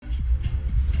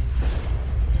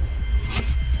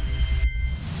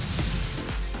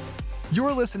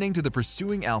You're listening to the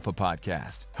Pursuing Alpha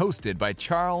podcast, hosted by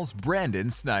Charles Brandon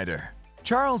Snyder.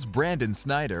 Charles Brandon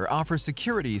Snyder offers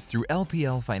securities through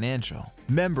LPL Financial,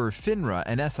 member FINRA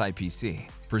and SIPC.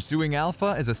 Pursuing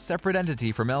Alpha is a separate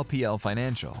entity from LPL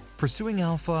Financial. Pursuing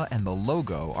Alpha and the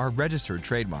logo are registered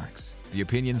trademarks. The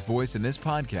opinions voiced in this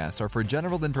podcast are for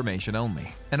general information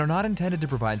only and are not intended to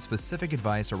provide specific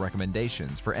advice or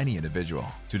recommendations for any individual.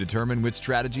 To determine which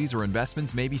strategies or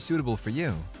investments may be suitable for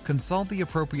you, consult the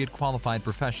appropriate qualified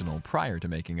professional prior to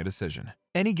making a decision.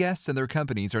 Any guests and their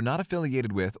companies are not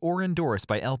affiliated with or endorsed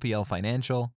by LPL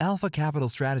Financial, Alpha Capital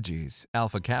Strategies,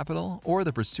 Alpha Capital, or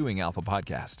the Pursuing Alpha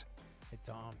podcast. Hey,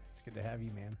 Tom. It's good to have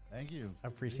you, man. Thank you. I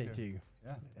appreciate you.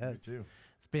 Yeah, me too.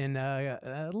 It's been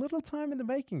a little time in the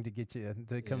making to get you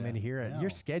to come in here. Your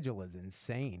schedule is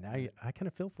insane. I kind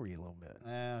of feel for you a little bit.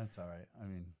 It's all right. I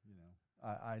mean,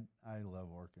 I love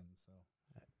working, so,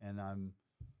 and I'm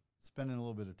spending a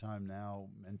little bit of time now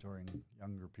mentoring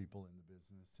younger people in the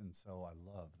business, and so I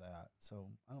love that. So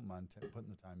I don't mind putting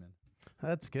the time in.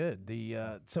 That's good.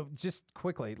 So just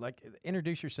quickly,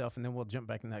 introduce yourself, and then we'll jump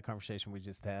back in that conversation we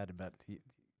just had about you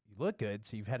look good,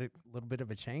 so you've had a little bit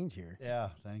of a change here. Yeah,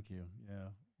 thank you. Yeah.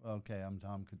 Okay, I'm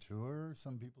Tom Couture,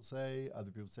 some people say. Other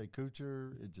people say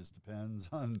Couture. It just depends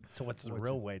on... So what's the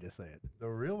real way to say it? The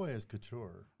real way is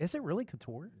Couture. Is it really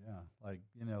Couture? Yeah, like,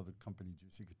 the company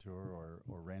Juicy Couture or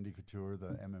Randy Couture,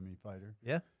 the MMA fighter.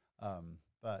 Yeah.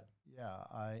 But, yeah,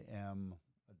 I am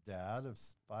a dad of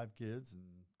 5 kids and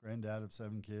granddad of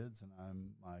 7 kids,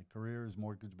 and my career is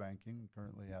mortgage banking,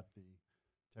 currently at the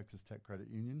Texas Tech Credit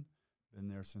Union. Been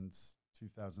there since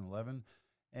 2011,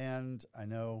 and I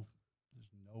know there's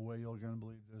no way you're going to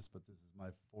believe this, but this is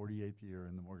my 48th year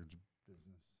in the mortgage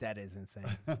business. That is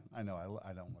insane. I know,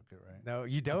 I don't look it, right? No,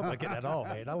 you don't look it at all,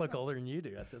 man. I look older than you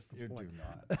do at this point. You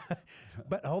do not.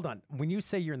 But hold on. When you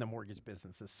say you're in the mortgage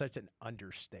business, it's such an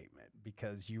understatement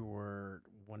because you were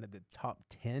one of the top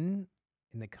 10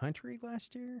 in the country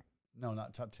last year? No,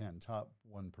 not top 10, top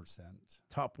 1%.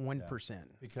 Top 1%. Yeah,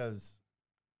 because...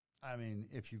 I mean,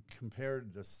 if you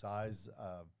compared the size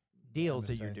of deals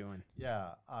that you're doing,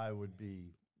 yeah, I would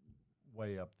be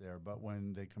way up there. But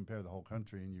when they compare the whole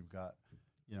country, and you've got,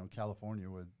 California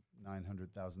with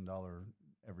 $900,000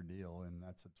 every deal, and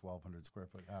that's a 1,200 square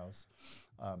foot house.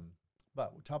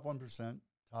 But top 1%,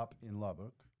 top in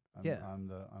Lubbock. I'm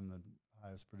the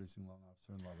highest producing loan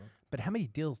officer in Lubbock. But how many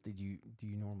deals do you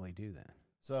normally do then?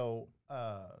 So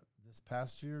this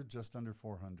past year, just under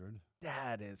 400.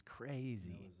 That is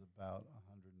crazy. It was about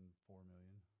 104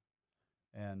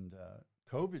 million. And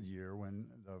COVID year, when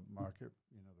the market,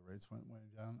 the rates went way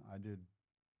down, I did,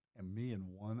 and me and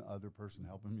one other person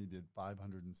helping me did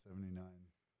 579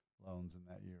 loans in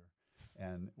that year.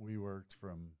 And we worked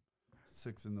from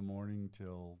 6 in the morning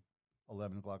till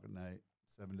 11 o'clock at night,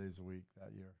 7 days a week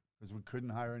that year. Because we couldn't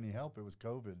hire any help. It was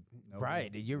COVID.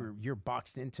 Right. You're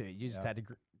boxed into it. You just had to.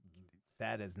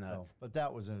 That is nuts. So, but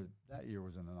that year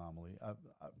was an anomaly.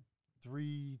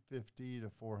 350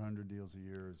 to 400 deals a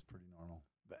year is pretty normal.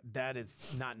 That is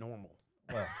not normal.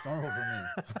 Well, it's normal for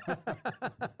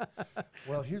me.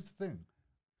 Well, here's the thing.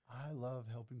 I love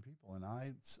helping people, and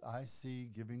I see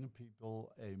giving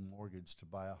people a mortgage to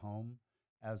buy a home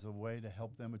as a way to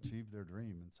help them achieve their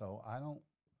dream. And so I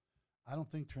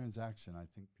don't think transaction. I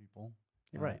think people.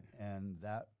 You're right. And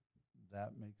that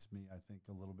makes me, I think,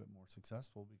 a little bit more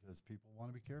successful because people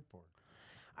want to be cared for.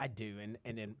 I do. And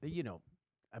then,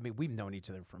 I mean, we've known each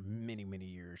other for many, many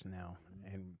years now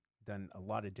and done a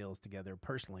lot of deals together.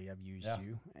 Personally, I've used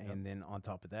you. And then on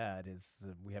top of that is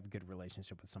we have a good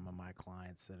relationship with some of my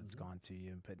clients that has gone to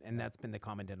you. And that's been the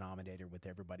common denominator with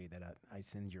everybody that I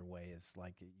send your way is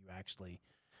like you actually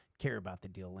care about the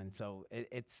deal. And so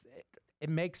it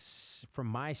makes, from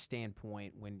my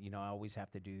standpoint, when, I always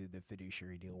have to do the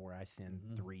fiduciary deal where I send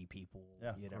 3 people,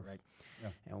 right? Yeah.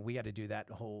 And we got to do that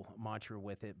whole mantra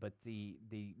with it. But the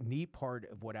neat part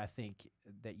of what I think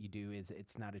that you do is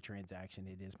it's not a transaction.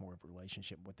 It is more of a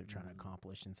relationship, what they're trying to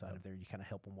accomplish inside of there. You kind of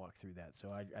help them walk through that. So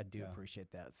I do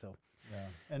appreciate that. So,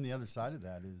 and the other side of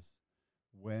that is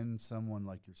when someone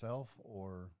like yourself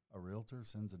or a realtor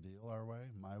sends a deal our way,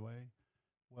 my way,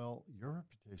 well, your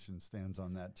reputation stands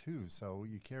on that too. So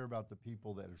you care about the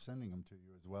people that are sending them to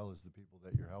you as well as the people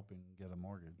that you're helping get a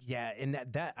mortgage. Yeah, and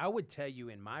that I would tell you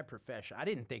in my profession, I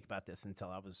didn't think about this until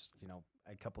I was,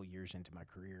 a couple years into my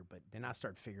career. But then I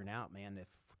started figuring out, man,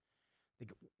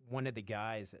 if one of the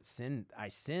guys that I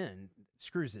send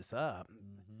screws this up,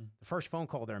 the first phone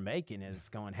call they're making is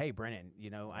going, "Hey, Brennan,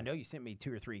 I know you sent me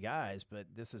 2 or 3 guys, but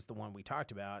this is the one we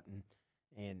talked about, and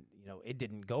it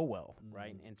didn't go well,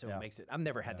 right?" And so it makes it. I've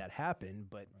never had that happen,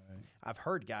 but I've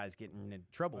heard guys getting in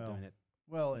trouble doing it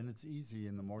Well, and it's easy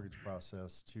in the mortgage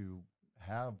process to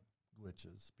have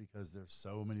glitches because there's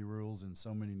so many rules and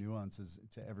so many nuances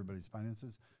to everybody's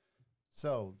finances.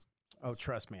 So, Oh,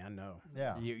 trust me, I know.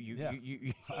 yeah,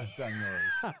 You I've done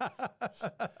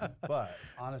yours. But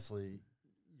honestly,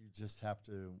 you just have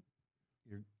to,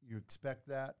 you expect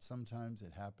that. Sometimes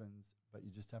it happens, but you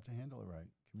just have to handle it right.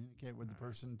 Communicate with the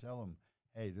person. Tell them,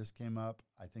 hey, this came up.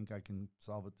 I think I can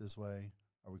solve it this way.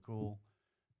 Are we cool?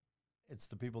 It's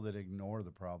the people that ignore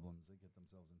the problems that get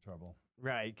themselves in trouble.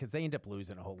 Right, because they end up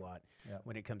losing a whole lot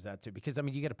when it comes out to, because, I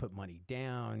mean, you got to put money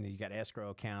down, you got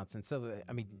escrow accounts, and so,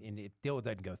 I mean, and if deal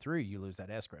doesn't go through, you lose that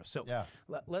escrow. So I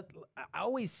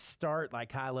always start,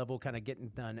 like, high level, kind of getting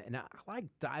done, and I like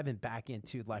diving back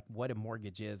into, like, what a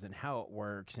mortgage is and how it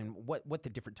works and what the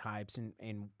different types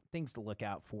and things to look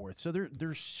out for. So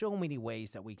there's so many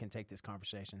ways that we can take this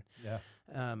conversation. Yeah.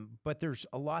 But there's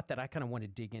a lot that I kind of want to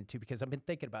dig into because I've been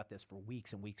thinking about this for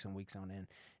weeks and weeks and weeks on end.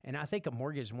 And I think a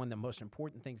mortgage is one of the most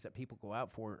important things that people go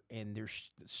out for. And there's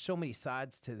so many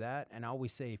sides to that. And I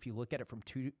always say, if you look at it from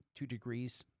two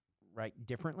degrees, right,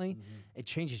 differently, it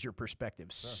changes your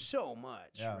perspective so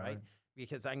much, right?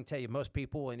 Because I can tell you, most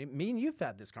people, and me and you've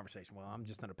had this conversation. Well, I'm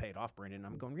just going to pay it off, Brendan.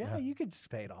 I'm going, you could just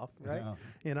pay it off, right?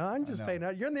 You know, I'm just paying it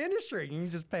off. You're in the industry, you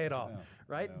can just pay it off,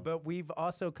 right? But we've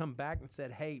also come back and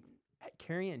said, hey,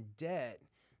 carrying debt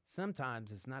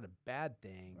sometimes is not a bad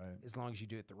thing as long as you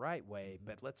do it the right way.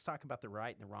 But let's talk about the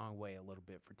right and the wrong way a little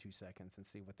bit for 2 seconds and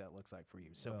see what that looks like for you.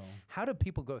 So how do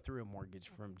people go through a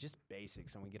mortgage from just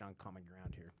basics and we get on common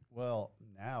ground here? Well,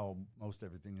 now most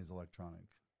everything is electronic.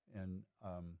 And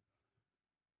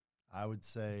I would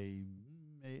say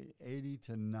 80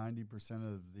 to 90%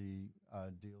 of the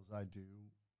deals I do,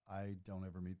 I don't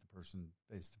ever meet the person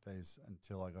face-to-face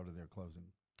until I go to their closing.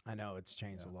 I know it's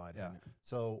changed a lot. Yeah. Hasn't it?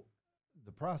 So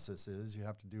the process is you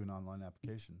have to do an online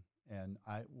application. And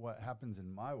what happens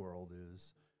in my world is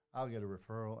I'll get a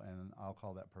referral and I'll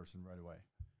call that person right away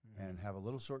and have a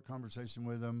little short conversation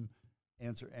with them,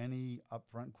 answer any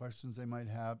upfront questions they might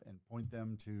have, and point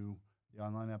them to the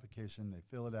online application. They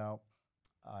fill it out.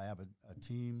 I have a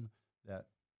team that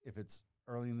if it's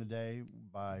early in the day,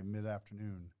 by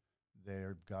mid-afternoon,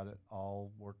 they've got it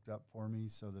all worked up for me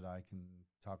so that I can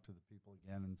talk to the people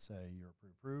again and say, you're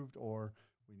pre-approved, or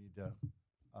we need to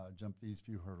jump these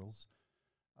few hurdles.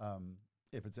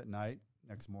 If it's at night,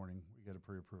 next morning, we get a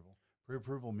pre-approval.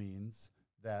 Pre-approval means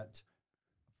that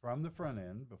from the front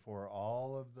end, before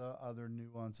all of the other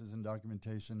nuances and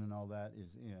documentation and all that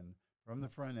is in, from the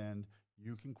front end,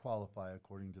 you can qualify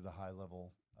according to the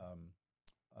high-level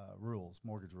rules,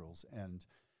 mortgage rules.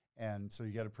 And so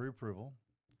you get a pre-approval,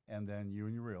 and then you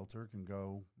and your realtor can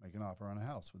go make an offer on a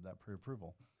house with that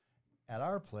pre-approval. At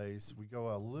our place, we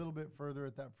go a little bit further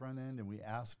at that front end, and we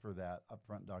ask for that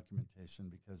upfront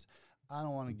documentation because I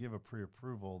don't want to give a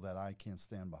pre-approval that I can't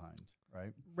stand behind,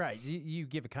 right? Right. You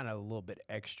give it kind of a little bit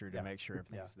extra to make sure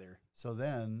everything's there. So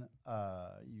then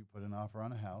you put an offer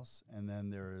on a house, and then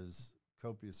there is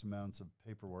copious amounts of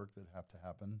paperwork that have to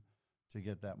happen to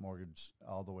get that mortgage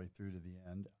all the way through to the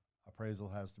end. Appraisal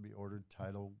has to be ordered,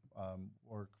 title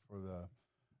work for the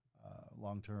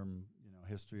long-term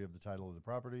history of the title of the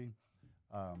property.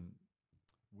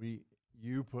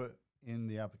 You put in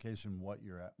the application what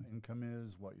your income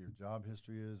is, what your job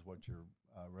history is, what your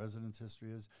residence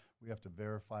history is. We have to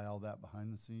verify all that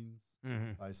behind the scenes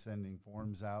by sending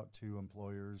forms out to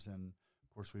employers. And,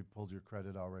 of course, we pulled your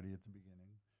credit already at the beginning.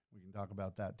 We can talk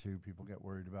about that, too. People get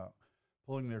worried about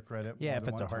pulling their credit. Yeah, if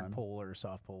it's a hard pull or a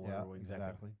soft pull. Yeah, or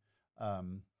exactly.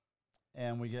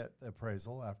 And we get the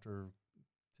appraisal after,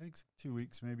 it takes 2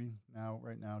 weeks maybe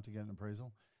right now to get an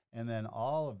appraisal. And then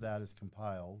all of that is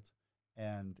compiled.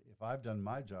 And if I've done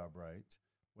my job right,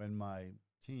 when my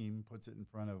team puts it in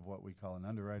front of what we call an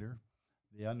underwriter,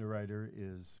 the underwriter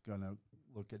is going to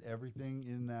look at everything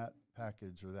in that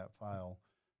package or that file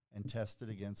and test it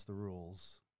against the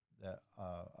rules that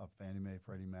of Fannie Mae,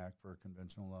 Freddie Mac for a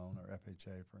conventional loan or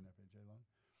FHA for an FHA loan.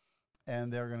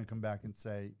 And they're going to come back and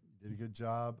say, you did a good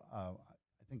job. I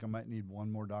think I might need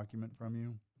one more document from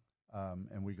you.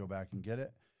 And we go back and get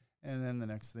it. And then the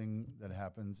next thing that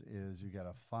happens is you get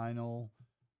a final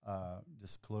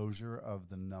disclosure of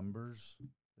the numbers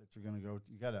that you're going to go.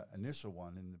 You got an initial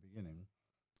one in the beginning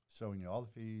showing you all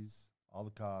the fees, all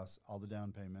the costs, all the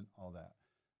down payment, all that.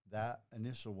 That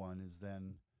initial one is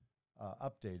then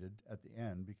updated at the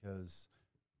end because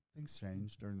things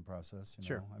change during the process.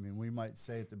 Sure. I mean, we might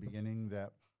say at the beginning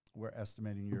that we're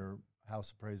estimating your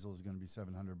house appraisal is going to be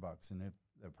 $700, and if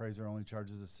the appraiser only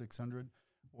charges us $600,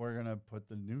 we're going to put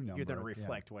the new number. You're going to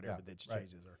reflect whatever the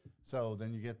changes are. So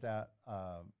then you get that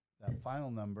that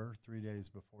final number 3 days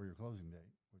before your closing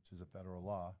date, which is a federal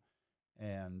law,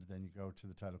 and then you go to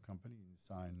the title company and you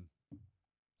sign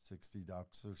 60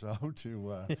 docs or so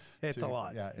to. It's a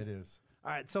lot. Yeah, it is.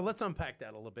 All right, so let's unpack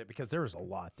that a little bit because there's a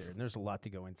lot there, and there's a lot to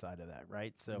go inside of that,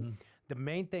 right? So the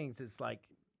main things is like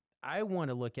I want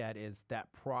to look at is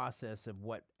that process of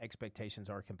what expectations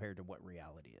are compared to what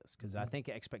reality is, because I think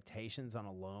expectations on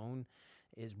a loan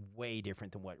is way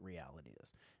different than what reality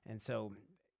is. And so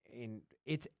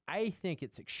I think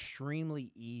it's extremely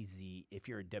easy if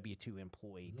you're a W-2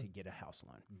 employee to get a house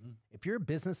loan. If you're a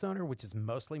business owner, which is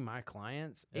mostly my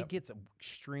clients, it gets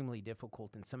extremely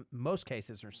difficult in some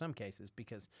cases,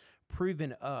 because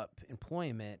proven up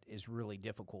employment is really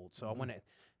difficult. So I want to,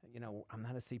 I'm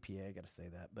not a CPA, I got to say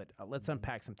that, but let's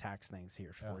unpack some tax things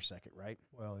here for a second, right?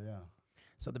 Well, yeah.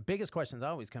 So the biggest questions I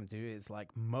always come to is like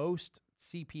most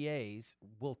CPAs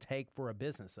will take for a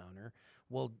business owner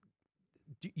will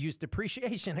use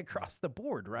depreciation across the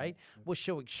board, right? Will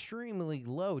show extremely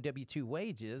low W-2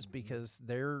 wages because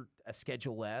they're a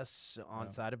Schedule S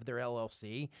on side of their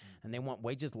LLC, and they want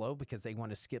wages low because they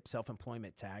want to skip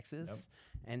self-employment taxes.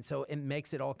 And so it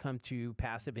makes it all come to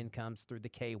passive incomes through the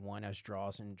K-1 as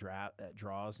draws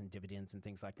and dividends and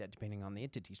things like that, depending on the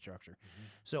entity structure.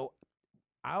 So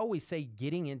I always say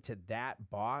getting into that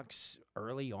box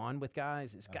early on with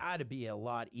guys, it's got to be a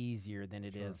lot easier than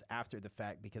it is after the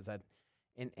fact, because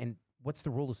And what's the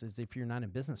rules is if you're not in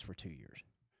business for 2 years.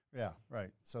 Yeah,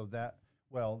 right. So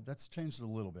that's changed a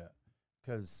little bit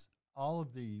because all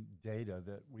of the data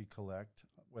that we collect,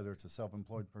 whether it's a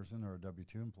self-employed person or a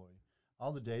W-2 employee,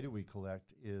 all the data we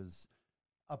collect is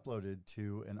uploaded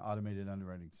to an automated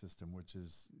underwriting system, which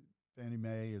is Fannie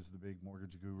Mae is the big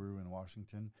mortgage guru in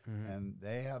Washington, and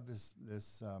they have this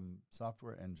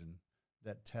software engine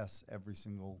that tests every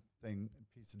single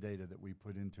piece of data that we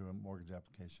put into a mortgage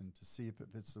application to see if it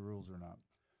fits the rules or not.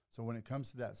 So when it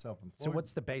comes to that self-employed. So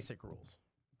what's the basic rules?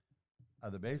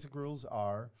 The basic rules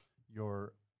are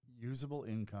your usable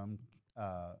income,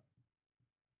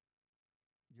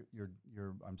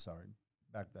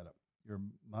 back that up. Your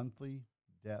monthly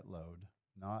debt load,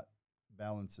 not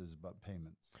balances, but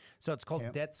payments. So it's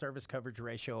called debt service coverage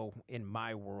ratio in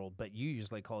my world, but you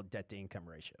usually call it debt to income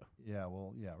ratio. Yeah,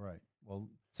 well, yeah, right. Well,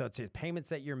 so it's the payments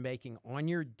that you're making on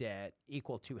your debt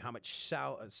equal to how much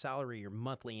salary or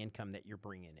monthly income that you're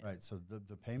bringing in. Right. So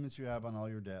the payments you have on all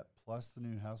your debt plus the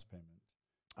new house payment.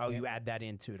 Oh, you add that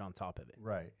into it on top of it.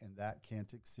 Right. And that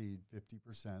can't exceed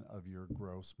 50% of your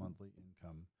gross monthly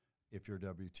income if you're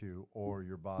W-2 or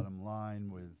your bottom line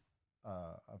with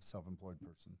a self-employed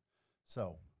person.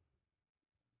 So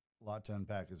a lot to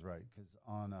unpack is right, because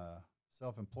on a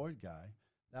self-employed guy,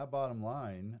 that bottom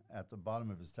line at the bottom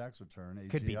of his tax return, AGI,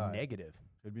 could be negative.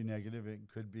 Could be negative. It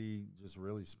could be just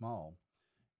really small.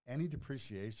 Any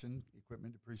depreciation,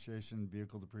 equipment depreciation,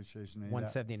 vehicle depreciation,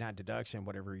 179 deduction,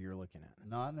 whatever you're looking at.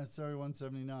 Not necessarily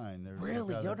 179.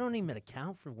 Really? Y'all don't even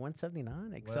account for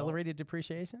 179 accelerated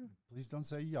depreciation? Please don't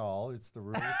say y'all. It's the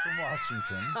rules from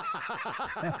Washington.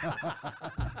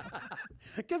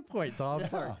 Good point, Tom.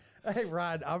 Yeah. Hey,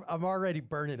 Ryan, I'm already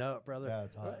burning up, brother. Yeah,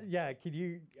 it's hot. Yeah, can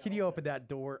you open that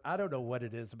door? I don't know what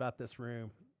it is about this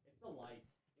room. It's the lights.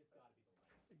 It's got to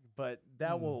be the lights. But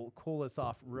that will cool us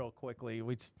off real quickly.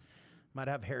 We might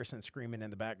have Harrison screaming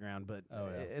in the background, but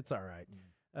it's all right.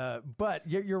 But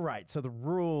you're right. So the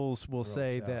rules will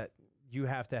say that you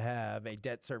have to have a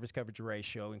debt service coverage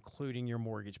ratio, including your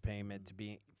mortgage payment, to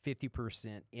be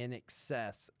 50% in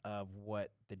excess of what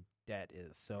the debt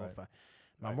is. So if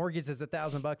my mortgage is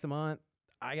 $1,000 a month,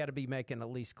 I got to be making at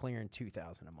least clearing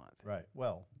 $2,000 a month. Right.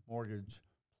 Well, mortgage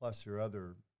plus your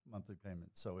other monthly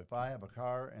payments. So if I have a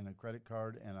car and a credit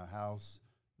card and a house,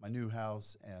 my new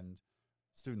house and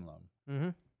student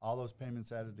loan, all those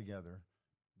payments added together,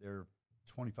 they're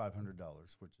 $2,500,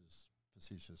 which is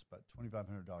facetious, but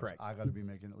 $2,500. Correct. I got to be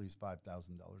making at least $5,000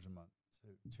 a month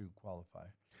to qualify.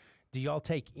 Do y'all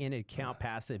take into account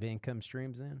passive income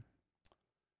streams then?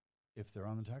 If they're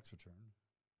on the tax return.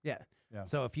 Yeah. Yeah.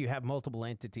 So if you have multiple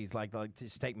entities, like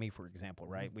just take me for example,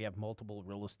 right? We have multiple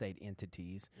real estate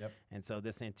entities. Yep. And so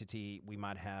this entity, we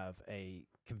might have a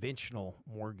conventional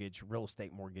mortgage, real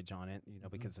estate mortgage on it,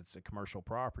 because it's a commercial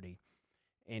property.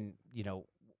 And,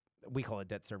 we call it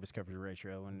debt service coverage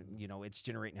ratio, and it's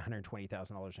generating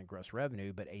 $120,000 in gross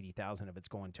revenue, but $80,000 of it's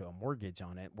going to a mortgage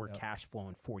on it. We're cash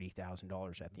flowing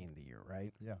 $40,000 at the end of the year,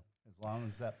 right? Yeah, as long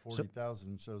as that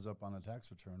 $40,000 shows up on a tax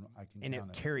return, I can. And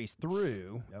count it carries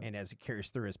through, Yep. and as it carries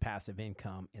through, is passive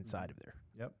income inside of there.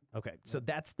 Yep. Okay, so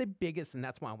that's the biggest, and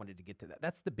that's why I wanted to get to that.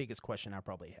 That's the biggest question I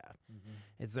probably have.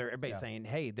 Is there everybody saying,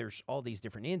 hey, there's all these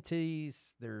different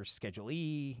entities. There's Schedule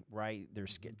E, right?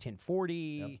 There's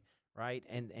 1040. Right,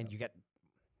 and you got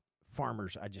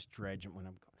farmers. I just dredge them when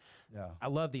I'm going. Yeah. I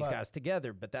love these guys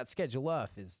together, but that Schedule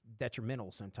F is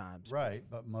detrimental sometimes. Right,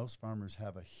 but most farmers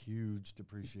have a huge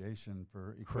depreciation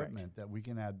for equipment that we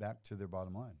can add back to their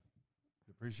bottom line.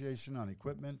 Depreciation on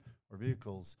equipment or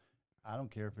vehicles, I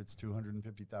don't care if it's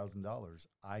 $250,000.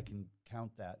 I can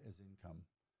count that as income.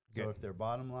 So if their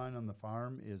bottom line on the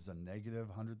farm is a negative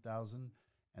 $100,000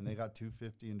 and they got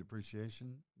 $250 in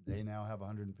depreciation, they now have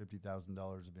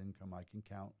 $150,000 of income I can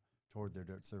count toward their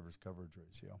debt service coverage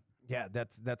ratio. Yeah,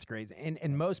 that's crazy.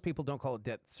 And most people don't call it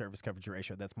debt service coverage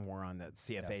ratio. That's more on the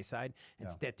CFA side.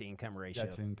 It's debt to income ratio.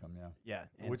 Debt to income, Yeah.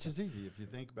 Which is easy if you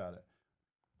think about it.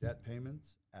 Debt payments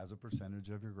as a percentage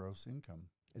of your gross income.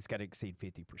 It's got to exceed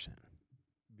 50%.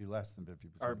 Be less than 50%.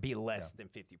 Or be less than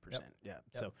 50%. Yeah.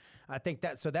 So I think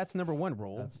that's number one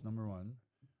rule. That's number one.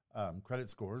 Credit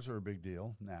scores are a big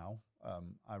deal now.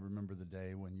 I remember the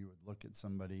day when you would look at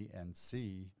somebody and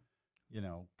see,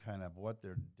 kind of what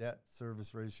their debt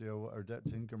service ratio or debt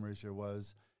to income ratio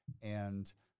was,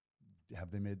 and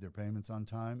have they made their payments on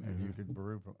time, and you could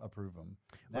approve them.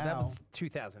 Well, that was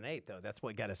 2008, though. That's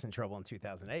what got us in trouble in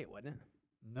 2008, wasn't it?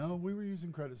 No, we were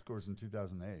using credit scores in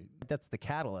 2008. That's the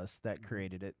catalyst that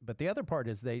created it. But the other part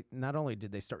is they not only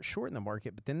did they start shorting the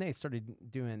market, but then they started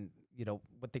doing,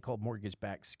 what they call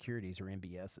mortgage-backed securities or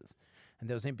MBSs. And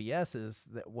those MBSs,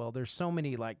 there's so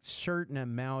many certain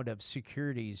amount of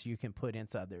securities you can put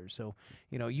inside there. So,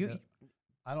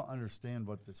 I don't understand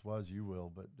what this was, you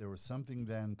will, but there was something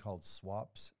then called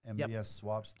swaps, MBS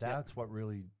swaps. That's what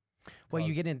really... Well,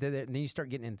 you get into that, and then you start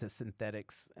getting into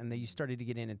synthetics, and then you started to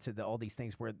get into all these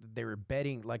things where they were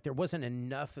betting, there wasn't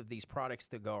enough of these products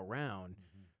to go around,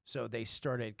 so they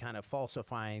started kind of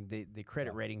falsifying the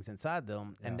credit ratings inside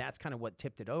them, and that's kind of what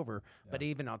tipped it over. But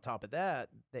even on top of that,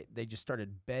 they just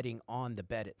started betting on the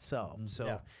bet itself.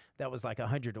 So that was like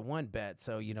 100-to-1 bet.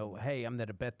 So, hey, I'm going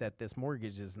to bet that this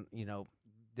mortgage isn't,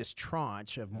 this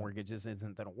tranche of mortgages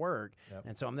isn't going to work,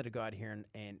 and so I'm going to go out here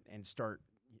and start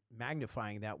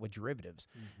magnifying that with derivatives.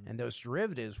 And those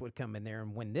derivatives would come in there,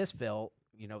 and when this fell,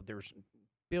 there's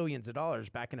billions of dollars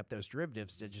backing up those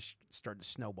derivatives that just started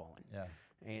snowballing.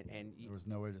 And there was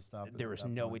no way to stop it. There was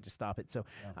no way to stop it. So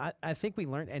I think we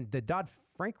learned, and the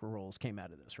Dodd-Frank rules came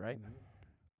out of this, right?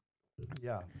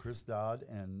 Yeah, Chris Dodd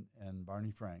and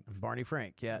Barney Frank. Barney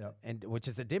Frank, and which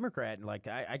is a Democrat, and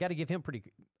I got to give him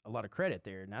a lot of credit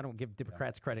there, and I don't give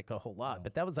Democrats credit a whole lot,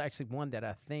 but that was actually one that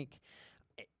I think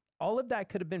all of that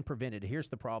could have been prevented. Here's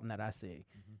the problem that I see,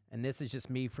 and this is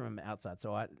just me from outside.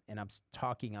 So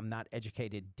I'm not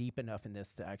educated deep enough in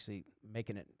this to actually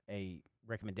making it a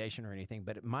recommendation or anything.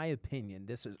 But in my opinion,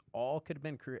 this is all could have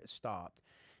been stopped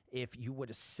if you would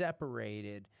have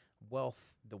separated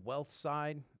the wealth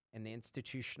side and the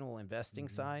institutional investing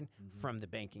side from the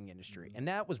banking industry, and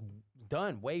that was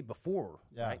done way before,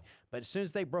 right? But as soon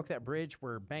as they broke that bridge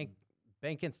where bank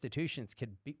institutions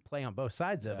could play on both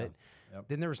sides of it,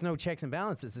 then there was no checks and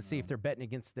balances to see if they're betting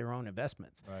against their own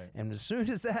investments. Right. And as soon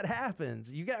as that happens,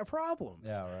 you got problems.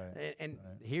 Yeah, right. And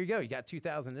here you go. You got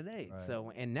 2008. Right.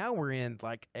 So, and now we're in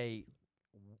a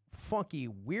funky,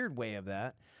 weird way of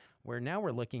that, where now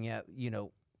we're looking at,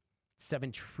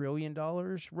 $7 trillion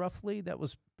roughly that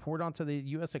was poured onto the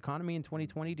U.S. economy in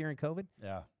 2020 during COVID.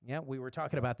 Yeah, we were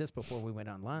talking about this before we went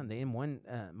online. The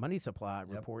M1 money supply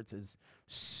reports is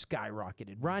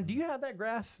skyrocketed. Ron, do you have that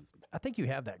graph? I think you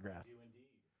have that graph. I do indeed.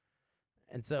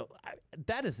 And so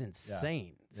that is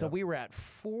insane. So we were at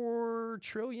 $4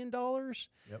 trillion,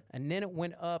 and then it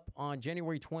went up on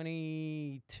January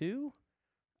 22.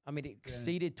 I mean, it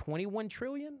exceeded 21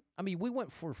 trillion. I mean, we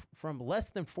went from less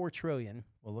than 4 trillion.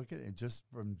 Well, look at it. Just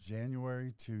from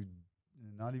January to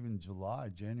not even July,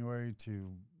 January to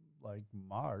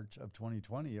March of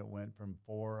 2020, it went from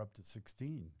 4 up to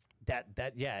 16.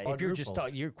 If you're just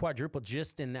you're quadrupled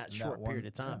just in that short period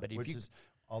of time. But which is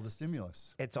all the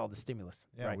stimulus. It's all the stimulus.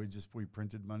 Yeah, right. we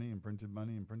printed money and printed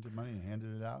money and printed money and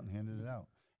handed it out and handed it out,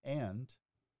 and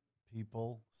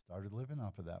people started living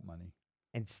off of that money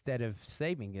instead of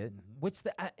saving it,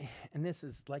 and this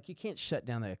is you can't shut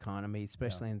down the economy,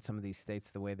 especially in some of these states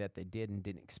the way that they did and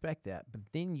didn't expect that. But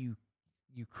then you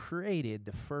created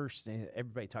the first, and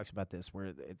everybody talks about this,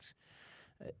 where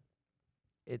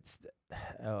it's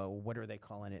what are they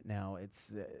calling it now?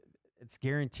 It's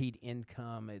guaranteed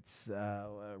income. It's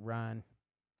Ryan.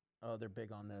 Oh, they're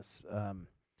big on this.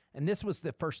 And this was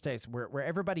the first case where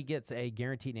everybody gets a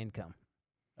guaranteed income.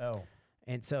 Oh,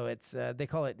 and so it's they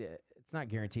call it. It's not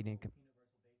guaranteed income.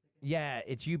 Yeah,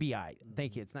 it's UBI.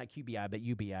 Thank you. It's not QBI, but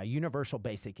UBI, Universal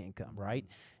Basic Income, right?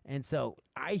 And so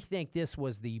I think this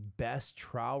was the best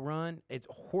trial run. It's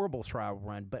a horrible trial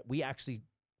run, but we actually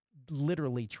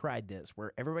literally tried this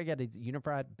where everybody got a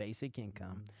unified basic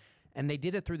income. And they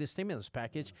did it through the stimulus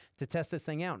package to test this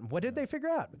thing out. And what did they figure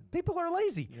out? People are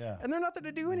lazy. Yeah. And they're not going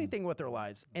to do anything with their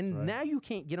lives. And right. now you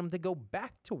can't get them to go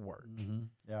back to work.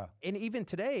 Yeah. And even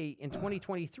today, in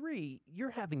 2023, you're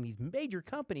having these major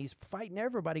companies fighting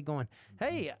everybody going,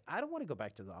 hey, I don't want to go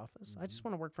back to the office. I just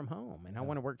want to work from home. And I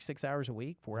want to work 6 hours a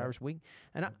week, 4 hours a week.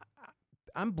 And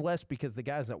I'm blessed because the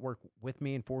guys that work with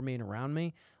me and for me and around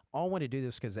me all want to do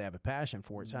this because they have a passion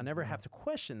for it. So I never have to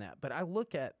question that. But I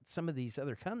look at some of these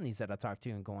other companies that I talk to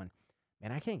and going,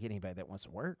 man, I can't get anybody that wants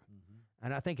to work.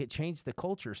 And I think it changed the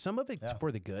culture. Some of it's for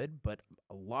the good, but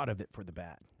a lot of it for the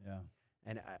bad. Yeah.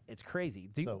 And it's crazy.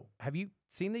 Have you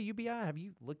seen the UBI? Have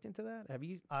you looked into that? Have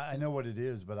you? I know what it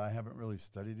is, but I haven't really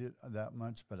studied it that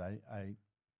much. But it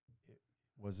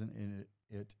wasn't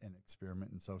it an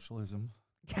experiment in socialism?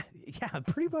 Yeah,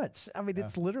 pretty much. I mean,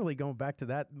 it's literally going back to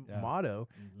that motto.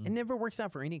 It never works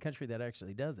out for any country that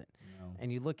actually does it. No.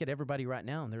 And you look at everybody right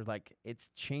now, and they're like, it's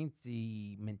changed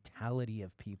the mentality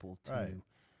of people to,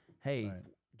 hey,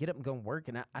 get up and go and work.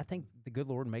 And I think the good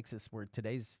Lord makes us where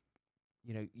today's,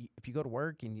 if you go to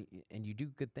work and you do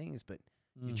good things, but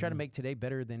you try to make today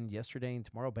better than yesterday and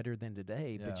tomorrow better than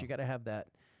today. Yeah. But you got to have that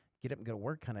get up and go to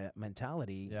work kind of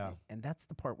mentality. Yeah. And that's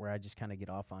the part where I just kind of get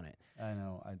off on it. I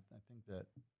know. I think that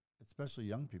especially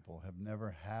young people have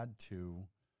never had to,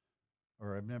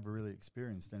 or have never really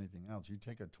experienced anything else. You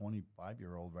take a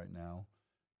 25-year-old right now,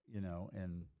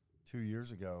 and 2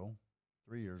 years ago,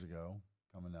 3 years ago,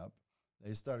 coming up,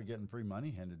 they started getting free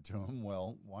money handed to them.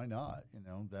 Well, why not?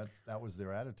 That was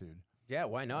their attitude. Yeah,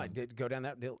 why not? Go down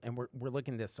that deal, and we're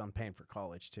looking at this on paying for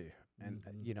college too, and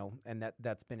and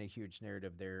that's been a huge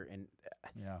narrative there, and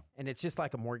and it's just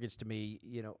like a mortgage to me.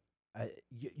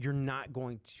 You're not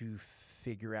going to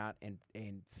figure out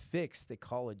and fix the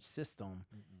college system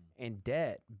and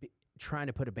debt, trying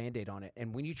to put a Band-Aid on it,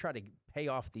 and when you try to pay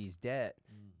off these debt,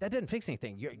 that doesn't fix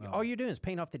anything. All you're doing is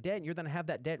paying off the debt, and you're going to have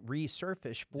that debt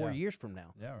resurface 4 years from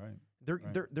now. Yeah,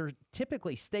 right. They're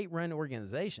typically state-run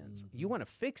organizations. You want to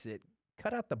fix it.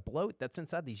 Cut out the bloat that's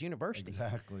inside these universities.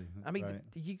 Exactly. I mean,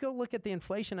 you go look at the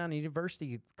inflation on a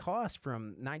university cost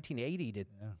from 1980 to,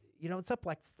 it's up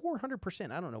like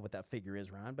 400%. I don't know what that figure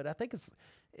is, Ryan, but I think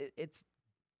it's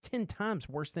 10 times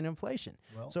worse than inflation.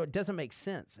 Well, so it doesn't make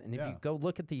sense. And if you go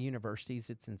look at the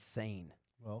universities, it's insane.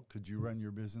 Well, could you run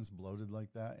your business bloated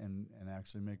like that and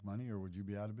actually make money, or would you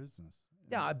be out of business?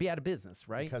 Yeah, I'd be out of business,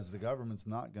 right? Because the government's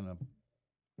not going to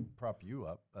prop you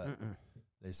up, but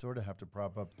they sort of have to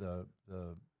prop up the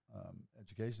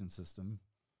education system.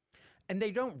 And they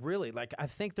don't really. I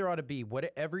think there ought to be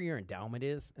whatever your endowment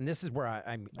is, and this is where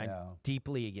I'm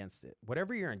deeply against it.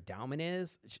 Whatever your endowment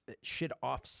is should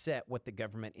offset what the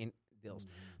government deals.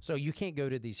 So you can't go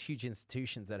to these huge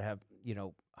institutions that have,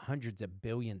 hundreds of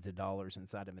billions of dollars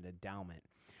inside of an endowment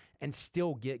and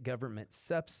still get government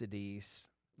subsidies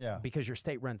because you're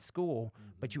state-run school,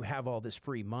 but you have all this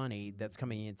free money that's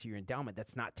coming into your endowment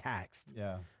that's not taxed.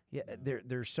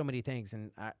 There's so many things, and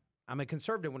I'm a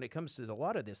conservative when it comes to a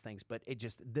lot of these things, but it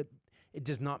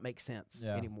does not make sense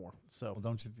anymore. So, well,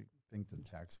 don't you think the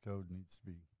tax code needs to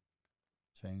be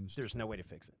changed? There's no way to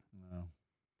fix it. No.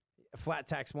 A flat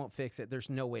tax won't fix it. There's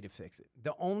no way to fix it.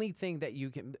 The only thing that you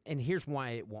can, and here's why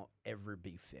it won't ever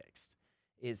be fixed,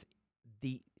 is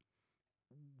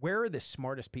where are the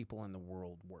smartest people in the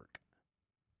world work?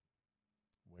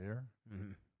 Where?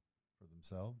 For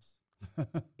themselves?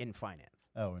 In finance.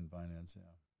 Oh, in finance, yeah.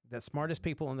 The smartest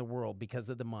people in the world, because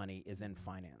of the money, is in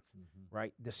finance,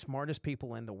 right? The smartest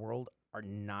people in the world are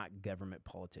not government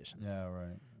politicians. Yeah,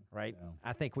 right. Right? Yeah.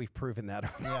 I think we've proven that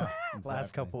over the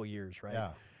last couple of years, right?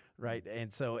 Yeah. Right.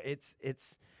 And so it's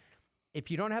if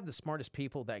you don't have the smartest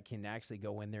people that can actually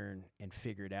go in there and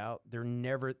figure it out,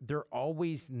 they're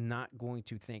always not going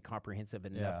to think comprehensive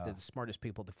enough to the smartest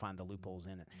people to find the loopholes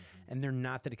in it. And they're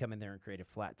not going to come in there and create a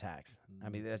flat tax. I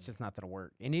mean, that's just not going to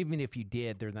work. And even if you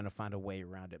did, they're going to find a way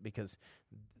around it because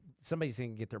somebody's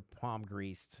going to get their palm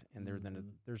greased, and there's going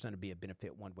to be a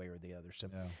benefit one way or the other. So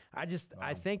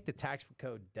I think the tax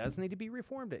code does need to be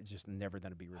reformed. It's just never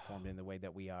going to be reformed in the way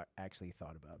that we actually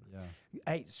thought about it. Yeah.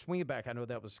 Hey, swing it back. I know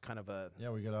that was kind of a...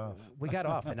 Yeah, we got off. We got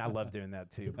off, and I love doing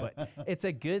that too. But it's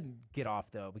a good get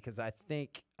off, though, because I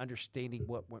think understanding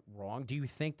what went wrong, do you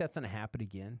think that's going to happen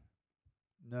again?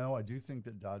 No, I do think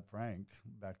that Dodd-Frank,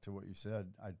 back to what you said,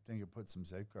 I think it puts some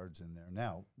safeguards in there.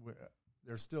 Now,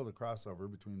 there's still the crossover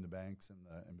between the banks and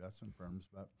the investment firms,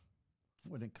 but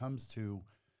when it comes to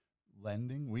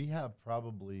lending, we have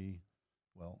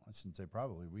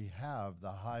we have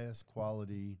the highest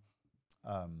quality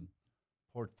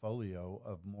portfolio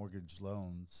of mortgage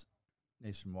loans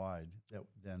nationwide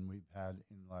than we've had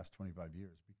in the last 25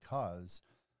 years because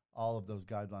all of those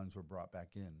guidelines were brought back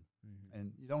in.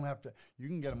 And you don't have to, you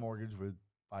can get a mortgage with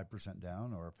 5%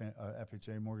 down or a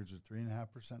FHA mortgage with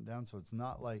 3.5% down. So it's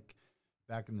not like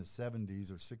back in the 70s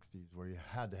or 60s where you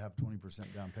had to have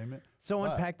 20% down payment. So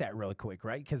unpack that really quick,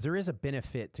 right? Because there is a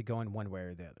benefit to going one way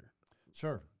or the other.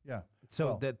 Sure, yeah.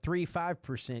 So the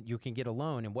 3-5%, you can get a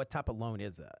loan, and what type of loan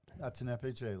is that? That's an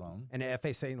FHA loan. And an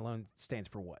FHA loan stands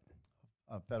for what?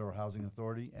 A Federal Housing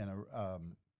Authority, and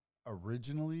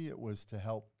originally it was to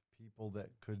help people that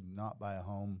could not buy a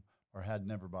home or had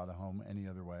never bought a home any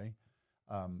other way.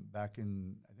 Back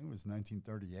in, I think it was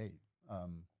 1938.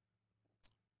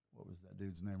 What was that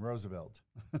dude's name? Roosevelt,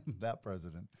 that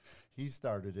president. He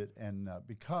started it, and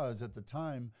because at the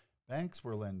time banks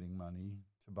were lending money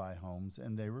to buy homes,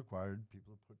 and they required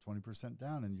people to put 20%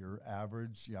 down, and your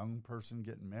average young person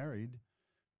getting married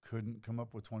couldn't come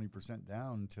up with 20%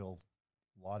 down until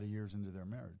a lot of years into their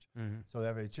marriage. So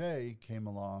the FHA came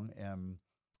along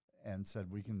and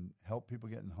said, we can help people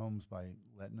get in homes by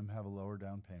letting them have a lower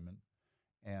down payment.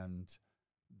 And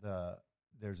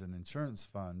there's an insurance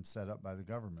fund set up by the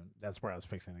government. That's where I was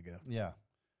fixing to go. Yeah,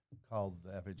 called the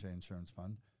FHA Insurance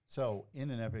Fund. So in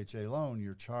an FHA loan,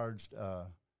 you're charged a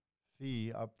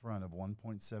fee up front of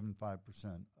 1.75%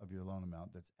 of your loan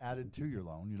amount that's added to your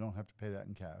loan. You don't have to pay that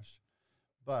in cash.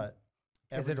 But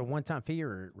is it a one-time fee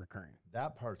or recurring?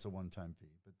 That part's a one-time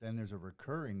fee. But then there's a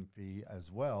recurring fee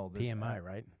as well. PMI,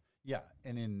 right? Yeah,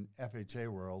 and in FHA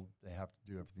world, they have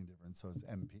to do everything different. So it's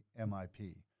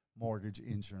MIP, Mortgage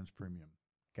Insurance Premium.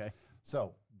 Okay.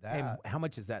 So that. And how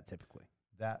much is that typically?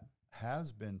 That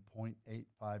has been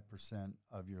 0.85%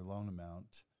 of your loan amount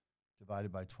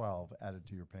divided by 12 added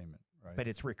to your payment, right? But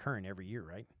it's recurring every year,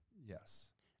 right? Yes.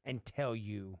 Until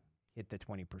you hit the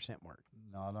 20% mark.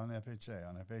 Not on FHA.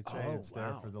 On FHA, it's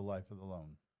there for the life of the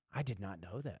loan. I did not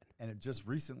know that. And it just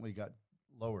recently got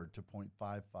lowered to 0.55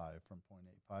 from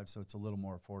 0.85, so it's a little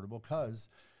more affordable because,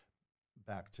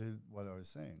 back to what I was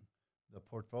saying, the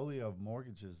portfolio of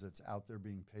mortgages that's out there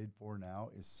being paid for now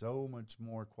is so much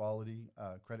more quality,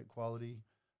 credit quality,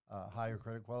 higher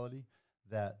credit quality,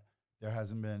 that there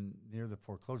hasn't been near the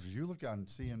foreclosures. You look on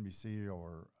CNBC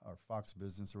or Fox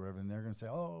Business or whatever, and they're going to say,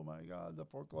 oh, my God, the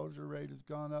foreclosure rate has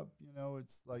gone up. You know,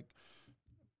 it's like,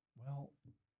 well,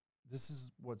 this is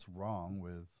what's wrong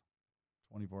with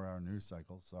 24-hour news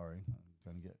cycle. Sorry, I'm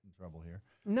going to get in trouble here.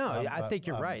 No, I think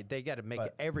you're right. They got to make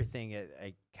everything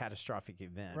a catastrophic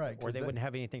event, right? Or they wouldn't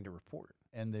have anything to report,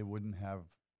 and they wouldn't have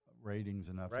ratings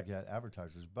enough to get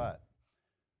advertisers. But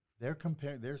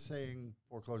they're saying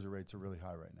foreclosure rates are really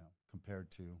high right now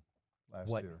compared to last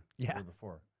year, the year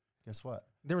before. Guess what?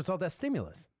 There was all that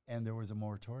stimulus, and there was a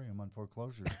moratorium on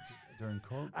foreclosures during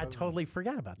COVID. I totally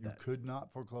forgot about that. You could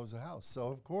not foreclose a house, so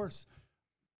of course.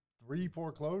 3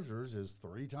 foreclosures is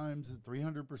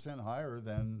 300% higher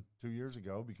than 2 years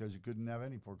ago because you couldn't have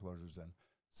any foreclosures then.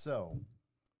 So,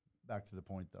 back to the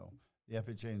point though, the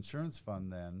FHA Insurance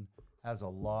Fund then has a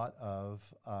lot of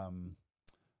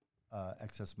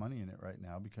excess money in it right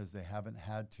now because they haven't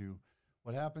had to.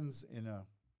 What happens in a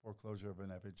foreclosure of an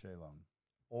FHA loan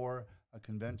or a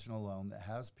conventional loan that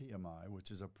has PMI,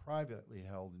 which is a privately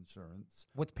held insurance?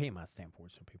 What's PMI stand for,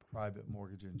 so people? Private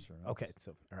mortgage insurance. Okay,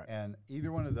 so all right. And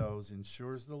either one of those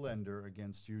insures the lender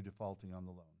against you defaulting on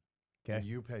the loan. Okay. And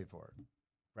you pay for it.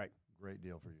 Right. Great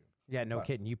deal for you. Yeah, no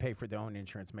kidding. You pay for their own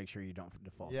insurance. Make sure you don't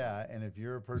default. Yeah, and if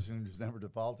you're a person who's never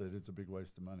defaulted, it's a big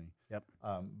waste of money. Yep.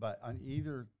 But on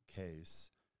either case,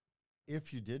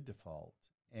 if you did default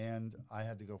and I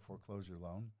had to go foreclose your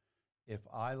loan, if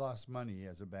I lost money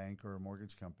as a bank or a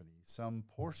mortgage company, some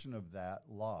portion of that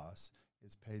loss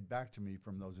is paid back to me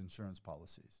from those insurance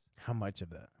policies. How much of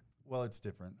that? Well, it's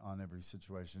different on every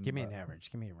situation. Give me an average.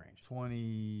 Give me a range.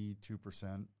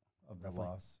 22% of the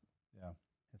loss. Yeah.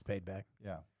 It's paid back?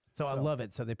 Yeah. So I love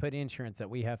it. So they put insurance that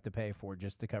we have to pay for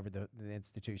just to cover the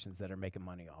institutions that are making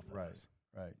money off of us.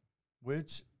 Right.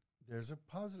 Which there's a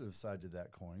positive side to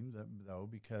that coin, though,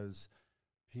 because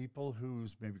people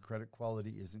whose maybe credit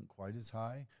quality isn't quite as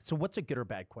high. So what's a good or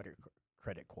bad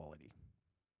credit quality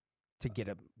to get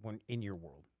one in your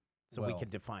world? So we can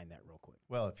define that real quick.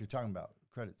 Well, if you're talking about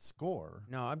credit score.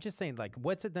 No, I'm just saying, like,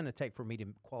 what's it going to take for me to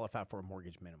qualify for a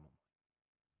mortgage minimum?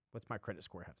 What's my credit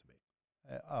score have to be?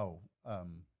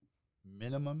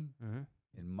 Minimum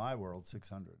in my world,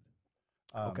 600.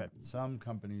 Okay. Some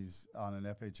companies on an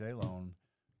FHA loan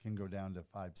can go down to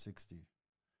 560.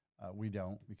 We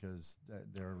don't because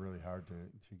they're really hard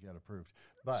to get approved.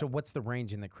 But so what's the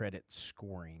range in the credit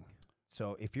scoring?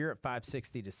 So if you're at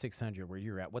 560 to 600 where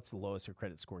you're at, what's the lowest your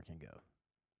credit score can go?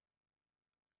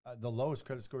 The lowest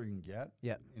credit score you can get?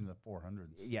 Yeah. In the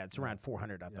 400s. Yeah, it's around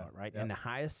 400, I thought, right? Yep. And the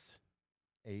highest?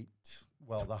 8.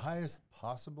 Well, the highest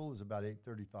possible is about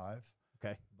 835.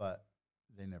 Okay. But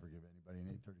they never give anybody an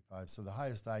 835. So the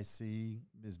highest I see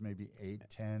is maybe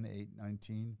 810,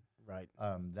 819. Right.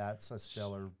 That's a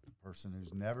stellar person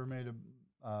who's never made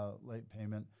a late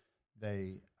payment.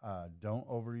 They don't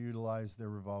overutilize their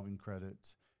revolving credit.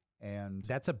 And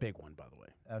that's a big one, by the way.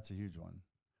 That's a huge one,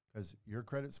 because your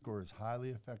credit score is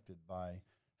highly affected by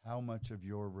how much of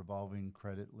your revolving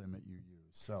credit limit you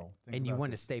use. So, and you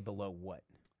want to stay below what?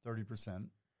 30%.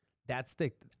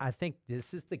 I think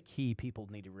this is the key people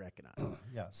need to recognize.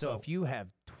 Yeah. So if you have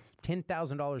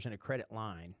 $10,000 in a credit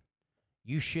line,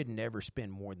 you should never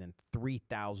spend more than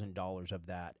 $3,000 of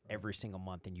that every single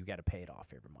month, and you got to pay it off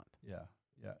every month. Yeah.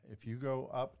 Yeah. If you go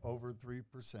up over 3%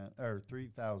 or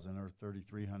 3,000 or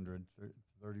 3,300,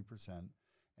 30%,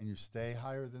 and you stay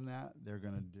higher than that, they're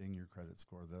going to ding your credit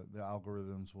score. The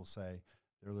algorithms will say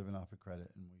they're living off of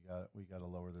credit, and we got to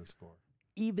lower their score.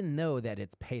 Even though that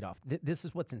it's paid off, this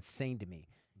is what's insane to me.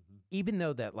 Mm-hmm. Even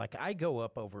though that, like, I go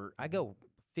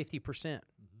 50%,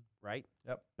 right?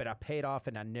 Yep. But I pay it off,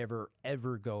 and I never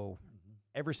ever go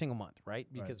every single month, right?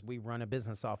 Because we run a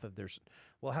business off of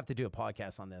we'll have to do a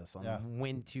podcast on this, on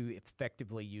when to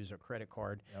effectively use a credit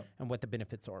card and what the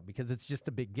benefits are, because it's just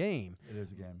a big game. It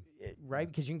is a game. Right?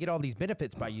 Because you can get all these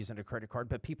benefits by using a credit card,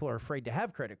 but people are afraid to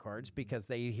have credit cards because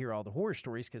they hear all the horror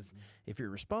stories, because if you're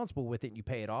responsible with it and you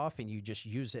pay it off and you just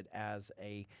use it as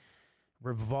a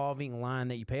revolving line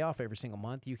that you pay off every single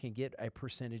month, you can get a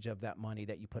percentage of that money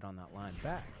that you put on that line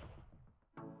back.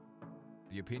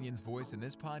 The opinions voiced in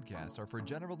this podcast are for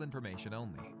general information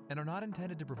only and are not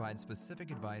intended to provide specific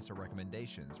advice or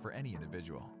recommendations for any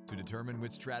individual. To determine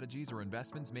which strategies or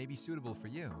investments may be suitable for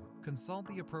you, consult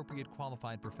the appropriate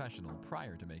qualified professional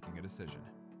prior to making a decision.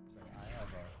 I have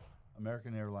an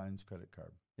American Airlines credit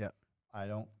card. Yep. I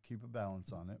don't keep a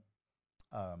balance on it,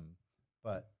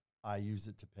 but I use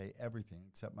it to pay everything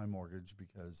except my mortgage,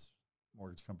 because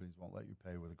mortgage companies won't let you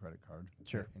pay with a credit card.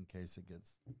 Sure. In case it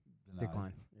gets denied.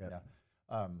 Decline. Yep. Yeah.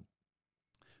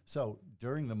 So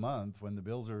during the month, when the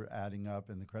bills are adding up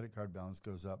and the credit card balance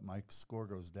goes up, my score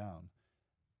goes down.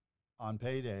 On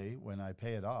payday, when I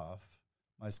pay it off,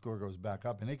 my score goes back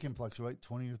up, and it can fluctuate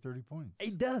 20 or 30 points.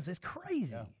 It does. It's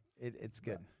crazy. Yeah. It's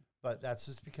good. But that's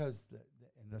just because,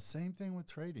 and the same thing with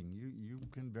trading, you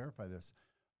can verify this.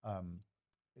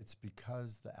 It's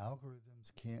because the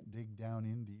algorithms can't dig down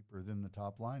in deeper than the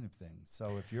top line of things.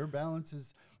 So if your balance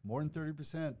is more than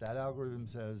 30%, that algorithm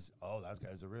says, "Oh, that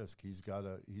guy's a risk. He's got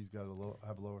to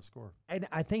have a lower score." And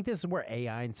I think this is where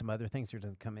AI and some other things are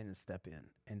going to come in and step in.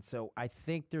 And so I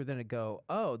think they're going to go,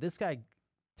 "Oh, this guy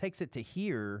takes it to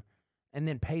here and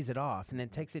then pays it off, and then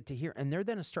takes it to here," and they're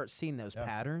going to start seeing those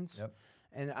patterns. Yep.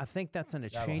 And I think that's going to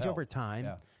That'll change help. over time.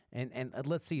 Yeah. And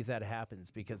let's see if that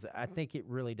happens, because I think it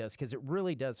really does, because it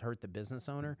really does hurt the business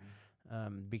owner.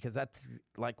 Because that's,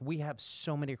 like, we have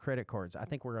so many credit cards. I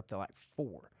think we're up to like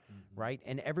 4, right?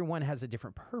 And everyone has a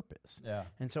different purpose. Yeah.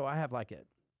 And so I have like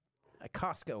a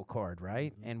Costco card,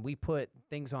 right? And we put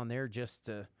things on there just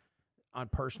on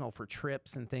personal for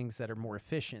trips and things that are more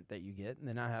efficient that you get. And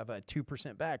then I have a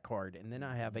 2% back card. And then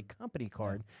I have a company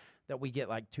card that we get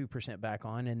like 2% back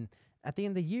on. And at the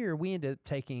end of the year, we end up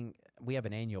we have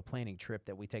an annual planning trip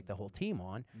that we take the whole team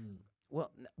on. Well,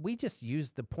 we just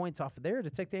use the points off of there to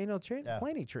take the annual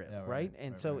planning trip, right?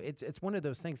 And so it's one of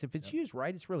those things. If it's used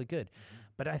right, it's really good.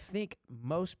 But I think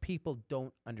most people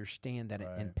don't understand that it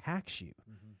impacts you.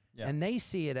 Yeah. And they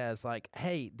see it as like,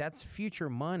 hey, that's future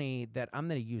money that I'm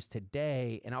going to use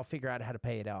today, and I'll figure out how to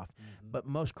pay it off. But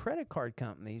most credit card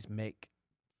companies make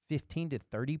 15 to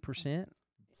 30%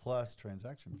 Plus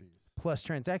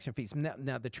transaction fees.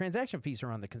 Now the transaction fees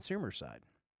are on the consumer side.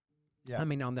 Yeah. I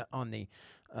mean, on the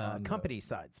company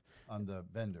sides. On the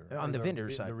vendor. On the vendor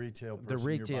side. The retail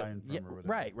person you're buying from or whatever.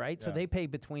 Right. Yeah. So they pay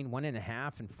between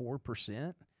 1.5% and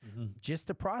 4% just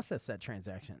to process that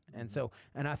transaction. And so,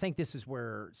 and I think this is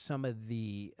where some of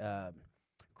the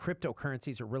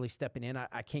cryptocurrencies are really stepping in.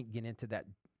 I can't get into that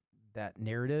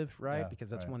narrative, right? Yeah,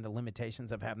 because that's one of the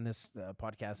limitations of having this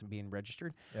podcast and being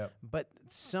registered. Yep. But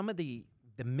some of the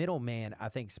middleman, I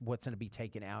think, is what's going to be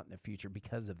taken out in the future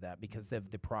because of that, because the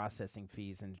processing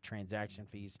fees and the transaction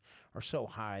fees are so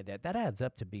high that adds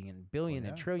up to being billions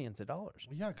and trillions of dollars.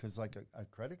 Well, yeah, because like a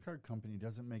credit card company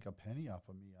doesn't make a penny off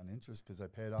of me on interest because I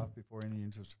pay it off before any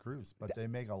interest accrues, but they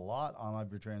make a lot on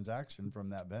every transaction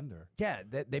from that vendor. Yeah,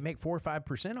 they make 4 or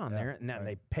 5% on there, and now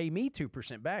they pay me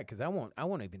 2% back, because I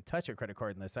won't even touch a credit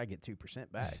card unless I get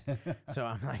 2% back. So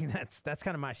I'm like, that's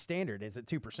kind of my standard. Is it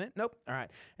 2%? Nope. All right.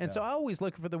 And so I always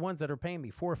just looking for the ones that are paying me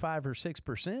 4 or 5 or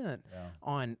 6%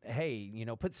 on, hey,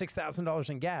 put $6,000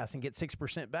 in gas and get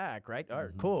 6% back, right? All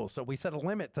right, cool. So we set a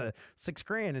limit to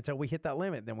 $6,000 until we hit that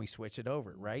limit, then we switch it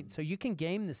over, right? So you can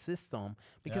game the system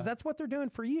because that's what they're doing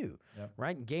for you,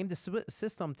 right? And game the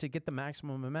system to get the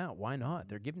maximum amount. Why not?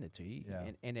 They're giving it to you,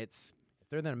 and it's if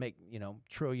they're going to make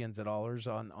trillions of dollars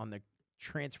on the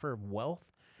transfer of wealth.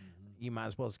 You might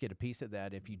as well just get a piece of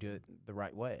that if you do it the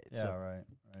right way. Yeah, so,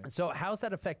 right. So how's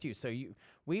that affect you? So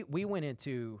we went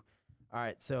into, all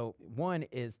right, so one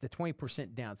is the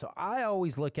 20% down. So I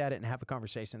always look at it and have a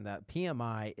conversation that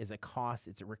PMI is a cost.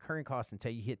 It's a recurring cost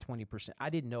until you hit 20%. I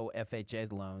didn't know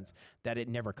FHA loans that it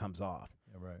never comes off.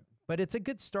 Yeah, right. But it's a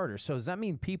good starter. So does that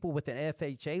mean people with an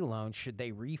FHA loan, should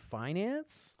they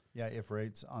refinance? Yeah, if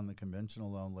rates on the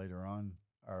conventional loan later on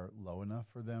are low enough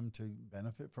for them to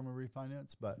benefit from a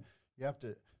refinance, but you have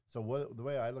to. So the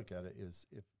way I look at it is,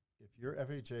 if your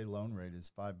FHA loan rate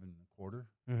is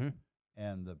 5.25,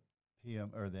 and the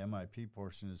PM or the MIP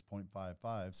portion is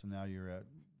 0.55, so now you're at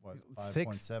what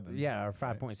 5.7? Yeah, or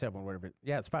 5.7, whatever.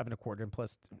 Yeah, it's 5.25 and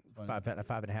plus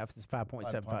 5.5. It's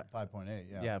 5.7. 5.8.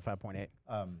 Yeah. Yeah, 5.8.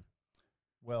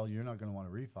 Well, you're not going to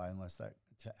want to refi unless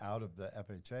out of the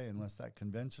FHA unless that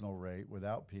conventional rate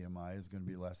without PMI is going to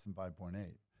be less than 5.8.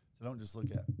 So don't just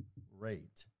look at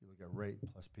rate. You look at rate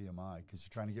plus PMI because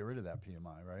you're trying to get rid of that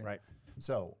PMI, right? Right.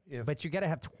 So but you got to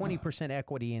have 20%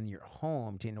 equity in your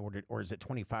home or is it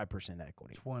 25%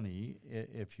 equity? 20.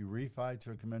 If you refi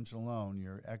to a conventional loan,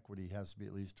 your equity has to be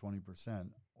at least 20%,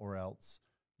 or else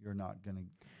you're not going to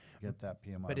get that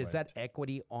PMI. But is that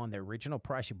equity on the original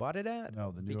price you bought it at?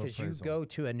 No, the new because appraisal. You go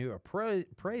to a new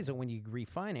appraisal when you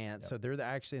refinance, so they're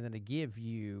actually going to give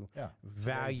you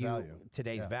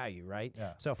today's value, right?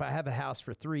 Yeah. So if I have a house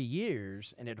for 3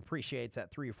 years and it appreciates at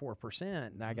 3 or 4%,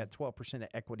 and I got 12% of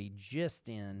equity just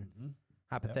in,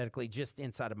 hypothetically, just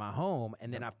inside of my home,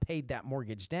 and then I've paid that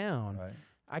mortgage down,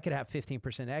 I could have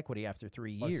 15% equity after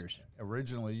 3 years.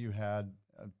 Originally, you had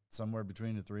somewhere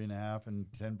between a 3.5% and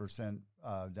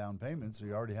 10% down payment, so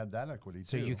you already had that equity too.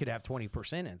 So you could have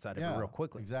 20% inside of it real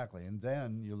quickly. Exactly, and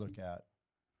then you look at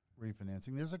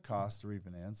refinancing. There's a cost to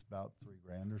refinance, about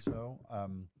 $3,000 or so.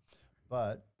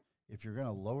 But if you're going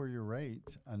to lower your rate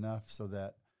enough so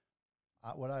that,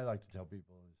 what I like to tell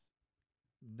people is,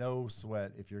 no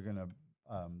sweat if you're going to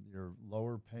your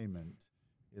lower payment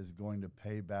is going to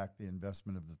pay back the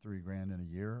investment of the $3,000 in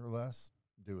a year or less.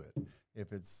 Do it.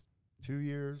 If it's 2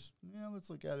 years, let's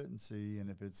look at it and see. And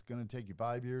if it's going to take you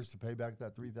 5 years to pay back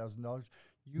that $3,000,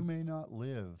 you may not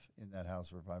live in that house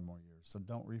for 5 more years. So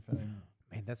don't refinance.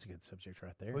 Man, that's a good subject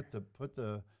right there. Put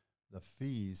the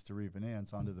fees to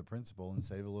refinance onto the principal and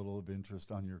save a little of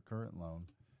interest on your current loan.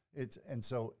 And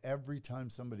so every time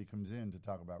somebody comes in to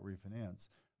talk about refinance,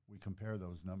 we compare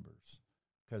those numbers.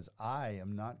 Because I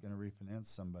am not going to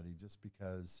refinance somebody just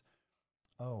because,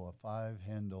 a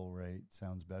 5-handle rate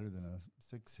sounds better than a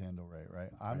 6-handle rate,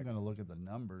 right? I'm going to look at the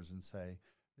numbers and say,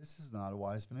 this is not a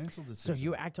wise financial decision. So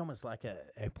you act almost like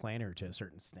a planner to a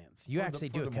certain stance. You actually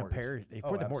do a compare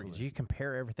for the mortgage. You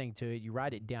compare everything to it. You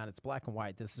write it down. It's black and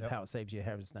white. This is how it saves you.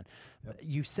 How it's done.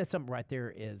 You said something right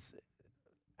there is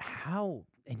how,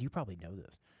 and you probably know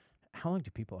this, how long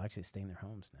do people actually stay in their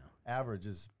homes now? Average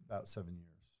is about 7 years.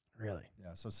 Really?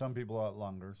 Yeah. So some people a lot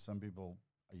longer, some people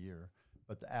a year.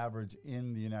 But the average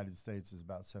in the United States is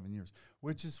about 7 years,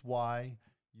 which is why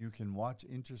you can watch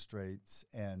interest rates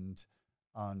and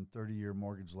on 30-year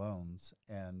mortgage loans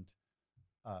and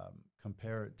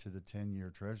compare it to the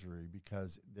 10-year Treasury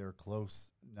because they're close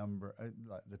number.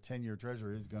 The 10-year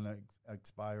Treasury is going to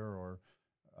expire or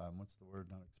what's the word?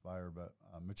 Not expire, but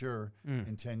mature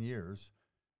in 10 years.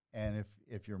 And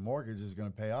if your mortgage is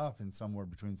going to pay off in somewhere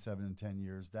between 7 and 10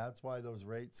 years, that's why those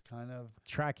rates kind of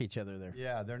track each other there.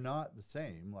 Yeah, they're not the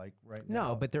same like right now.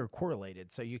 No, but they're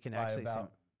correlated, so you can actually see.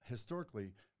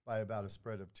 Historically, by about a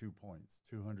spread of 2 points,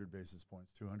 200 basis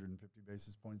points, 250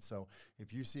 basis points. So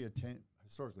if you see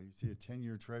historically, you see a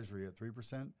 10-year Treasury at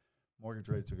 3%, mortgage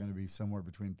rates are going to be somewhere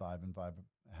between 5 and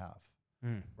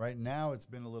 5.5. Right now, it's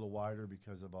been a little wider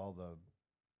because of all the,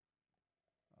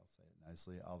 I'll say it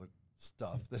nicely, all the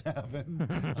stuff that happened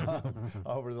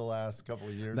over the last couple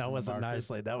of years. That wasn't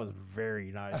nicely. That was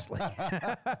very nicely.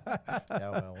 Yeah,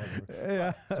 well, whatever.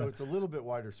 Yeah. So it's a little bit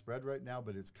wider spread right now,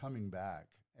 but it's coming back.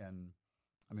 And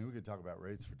I mean, we could talk about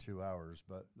rates for 2 hours,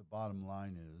 but the bottom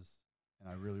line is, and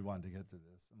I really wanted to get to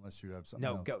this, unless you have something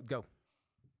else. No, go.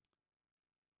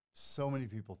 So many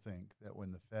people think that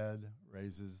when the Fed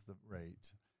raises the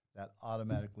rate, that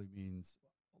automatically means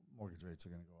mortgage rates are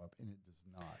going to go up, and it does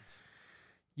not.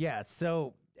 Yeah,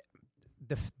 so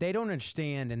they don't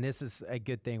understand, and this is a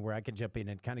good thing where I can jump in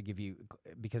and kind of give you,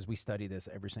 because we study this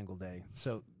every single day.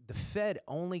 So the Fed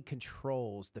only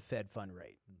controls the Fed fund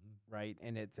rate, right?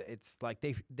 And it's like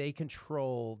they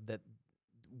control that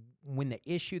when they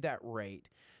issue that rate,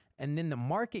 and then the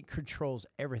market controls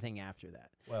everything after that.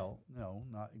 Well, no,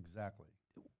 not exactly.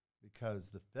 Because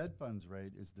the Fed funds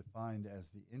rate is defined as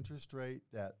the interest rate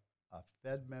that a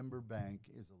Fed member bank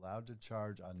is allowed to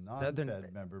charge a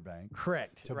non-Fed member bank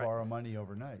to borrow money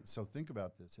overnight. So think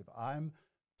about this. If I'm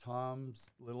Tom's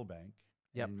little bank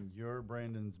and you're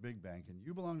Brandon's big bank and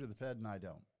you belong to the Fed and I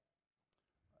don't,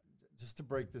 just to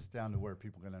break this down to where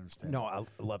people can understand. No, I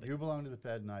love it. You belong to the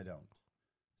Fed and I don't.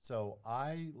 So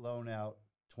I loan out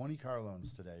 20 car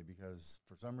loans today because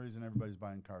for some reason everybody's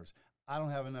buying cars. I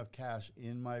don't have enough cash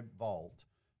in my vault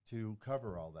to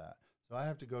cover all that. So I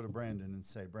have to go to Brandon and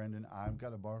say, Brandon, I've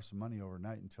got to borrow some money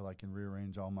overnight until I can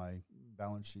rearrange all my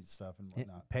balance sheet stuff and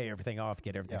whatnot. Pay everything off,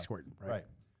 get everything squared. Right.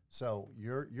 So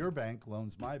your bank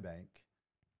loans my bank,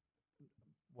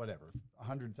 whatever,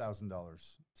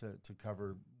 $100,000 to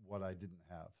cover what I didn't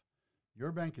have.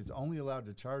 Your bank is only allowed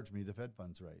to charge me the Fed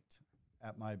funds rate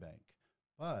at my bank.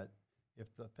 But if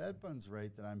the Fed funds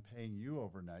rate that I'm paying you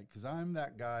overnight, because I'm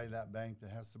that guy, that bank that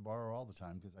has to borrow all the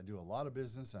time because I do a lot of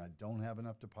business and I don't have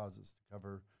enough deposits to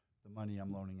cover the money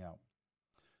I'm loaning out.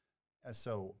 And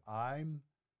so I'm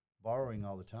borrowing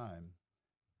all the time.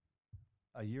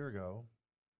 A year ago,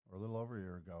 or a little over a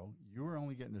year ago, you were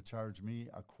only getting to charge me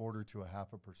 1/4 to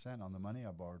 0.5% on the money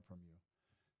I borrowed from you.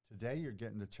 Today, you're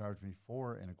getting to charge me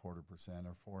 4.25%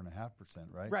 or 4.5%,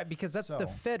 right? Right, because that's the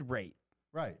Fed rate.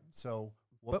 Right. So,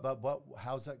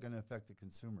 how's that going to affect the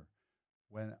consumer?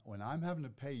 When I'm having to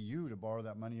pay you to borrow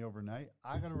that money overnight,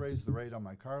 I got to raise the rate on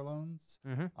my car loans,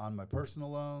 on my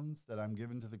personal loans that I'm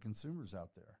giving to the consumers out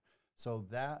there. So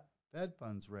that Fed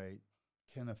funds rate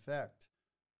can affect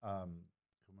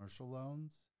commercial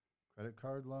loans, credit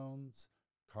card loans,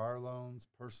 car loans,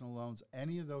 personal loans,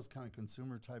 any of those kind of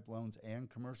consumer type loans and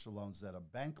commercial loans that a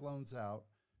bank loans out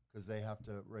because they have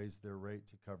to raise their rate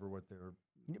to cover what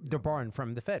they're borrowing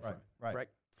from the Fed. Right.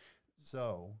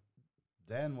 So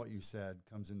then what you said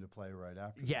comes into play right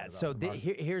after. Yeah, so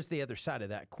here's the other side of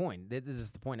that coin. This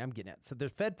is the point I'm getting at. So the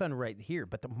Fed fund rate here,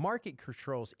 but the market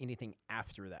controls anything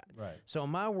after that. Right. So in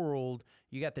my world,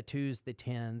 you got the 2s, the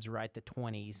 10s, right, the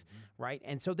 20s, right?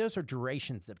 And so those are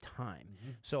durations of time.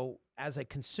 So as a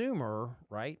consumer,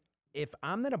 right, if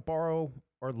I'm going to borrow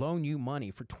or loan you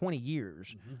money for 20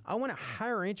 years, I want a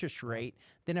higher interest rate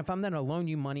than if I'm going to loan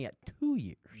you money at 2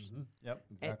 years. Yep,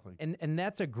 exactly. And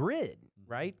that's a grid,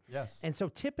 right? Yes. And so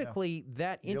typically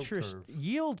that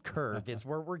yield curve is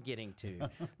where we're getting to.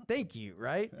 Thank you,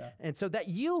 right? Yeah. And so that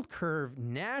yield curve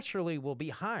naturally will be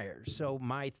higher. So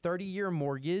my 30-year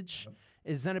mortgage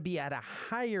is going to be at a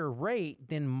higher rate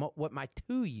than what my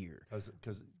 2-year.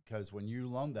 Because when you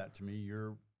loan that to me,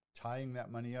 you're tying that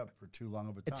money up for too long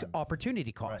of a time. It's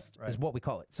opportunity cost is what we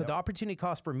call it. So the opportunity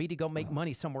cost for me to go make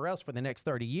money somewhere else for the next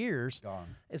 30 years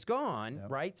is gone,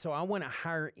 right? So I want a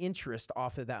higher interest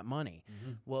off of that money.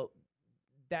 Well,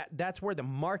 that's where the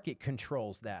market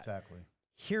controls that. Exactly.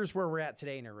 Here's where we're at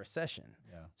today in a recession.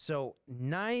 Yeah. So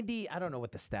I don't know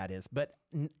what the stat is, but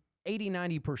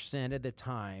 80-90% of the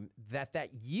time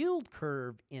that yield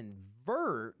curve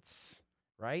inverts,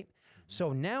 right?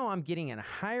 So now I'm getting a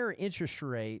higher interest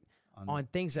rate on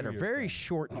things that are very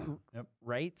short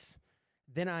rates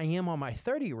than I am on my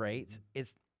 30 rates.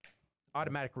 It's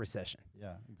automatic recession.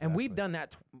 Yeah, exactly. And we've done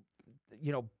that,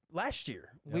 last year.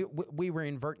 We were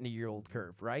inverting the yield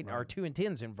curve, right? Our 2 and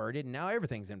 10's inverted, and now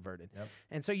everything's inverted.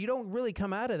 And so you don't really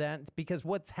come out of that because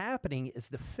what's happening is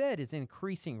the Fed is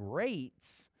increasing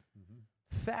rates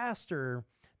faster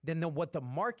than what the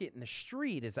market and the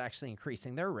street is actually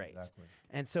increasing their rates. Exactly.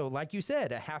 And so, like you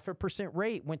said, a 0.5%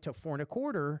 rate went to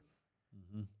 4.25%,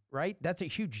 right? That's a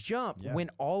huge jump when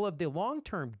all of the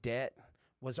long-term debt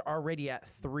was already at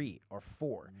 3 or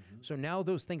 4. So now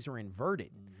those things are inverted,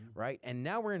 right? And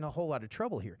now we're in a whole lot of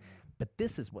trouble here. But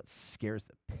this is what scares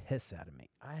the piss out of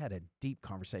me. I had a deep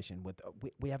conversation with,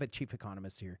 we have a chief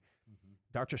economist here,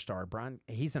 Dr. Starr. Brian,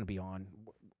 he's going to be on.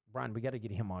 Brian, we got to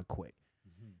get him on quick.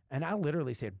 And I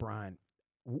literally said, Brian,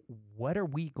 what are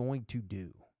we going to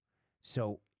do?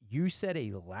 So you said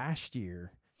last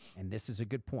year, and this is a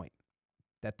good point,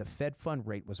 that the Fed fund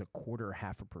rate was 1/4 or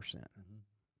 0.5%.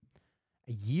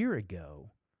 A year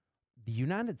ago, the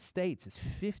United States is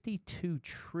 $52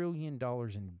 trillion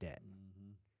in debt.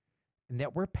 And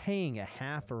that we're paying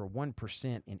 0.5 or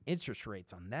 1% in interest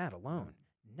rates on that alone.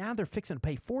 Now they're fixing to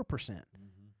pay 4%.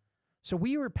 So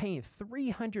we were paying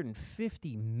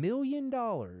 $350 million,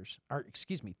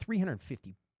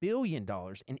 $350 billion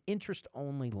in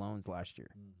interest-only loans last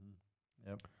year.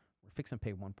 Yep. We're fixing to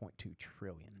pay $1.2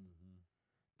 trillion.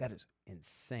 That is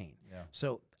insane. Yeah.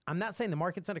 So I'm not saying the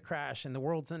market's going to crash and the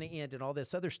world's going to end and all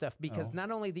this other stuff, because not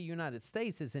only the United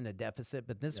States is in a deficit,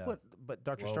 but this is what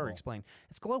Dr. Starr explained.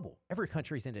 It's global. Every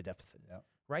country's in a deficit,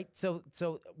 right? So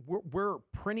we're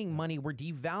printing money. We're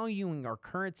devaluing our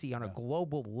currency on a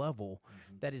global level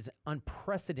that is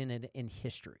unprecedented in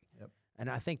history. Yep. And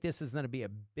I think this is going to be a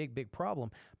big, big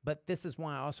problem. But this is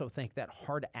why I also think that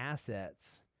hard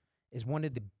assets is one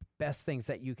of the best things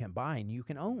that you can buy and you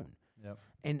can own. Yep.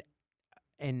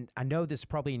 And I know this is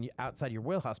probably outside your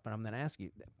wheelhouse, but I'm going to ask you,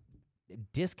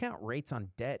 discount rates on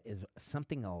debt is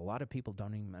something a lot of people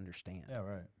don't even understand. Yeah,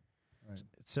 right.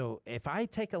 So if I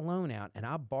take a loan out and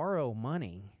I borrow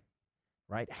money,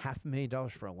 right,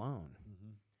 $500,000 for a loan,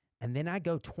 and then I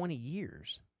go 20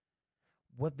 years,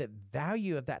 what the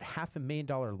value of that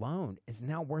 $500,000 loan is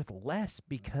now worth less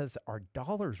because our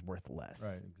dollar's worth less.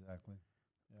 Right, exactly.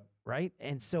 Yep. Right?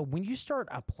 And so when you start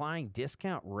applying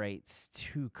discount rates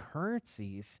to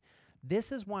currencies,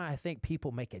 this is why I think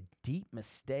people make a deep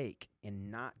mistake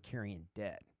in not carrying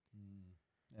debt.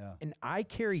 Yeah. And I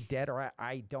carry debt, or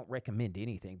I don't recommend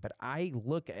anything, but I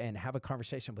look and have a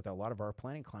conversation with a lot of our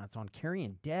planning clients on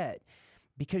carrying debt,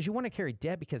 because you want to carry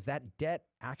debt because that debt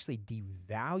actually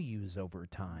devalues over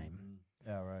time.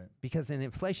 Yeah, right. Because in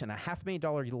inflation, a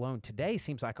 $500,000 loan today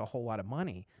seems like a whole lot of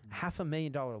money. A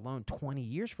 $500,000 loan 20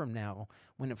 years from now,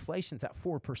 when inflation's at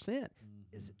 4%,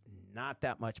 is not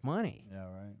that much money. Yeah,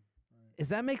 right. Does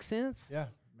that make sense? Yeah,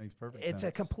 makes perfect sense. It's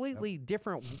a completely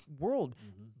different world.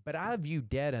 But I view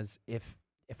debt as if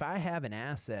I have an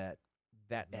asset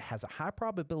that has a high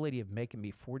probability of making me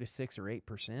 4 to 6 or 8%.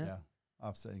 Yeah,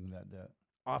 offsetting that debt.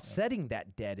 Offsetting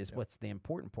that debt is what's the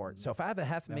important part. So if I have a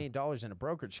 $500,000 in a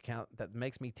brokerage account that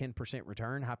makes me 10%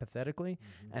 return, hypothetically,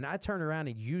 and I turn around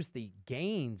and use the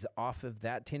gains off of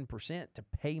that 10% to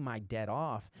pay my debt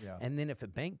off, and then if a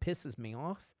bank pisses me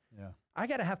off, I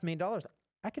got a $500,000.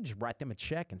 I could just write them a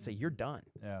check and say, you're done.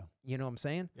 Yeah. You know what I'm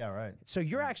saying? Yeah, right. So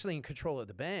you're actually in control of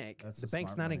the bank. That's the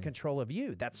bank's not in control of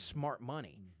you. That's smart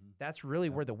money. That's really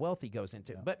where the wealthy goes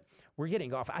into. But we're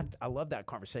getting off. I love that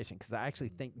conversation because I actually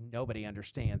think nobody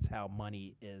understands how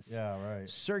money is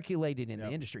circulated in the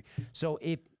industry. So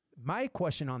if my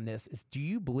question on this is, do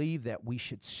you believe that we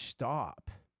should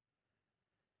stop,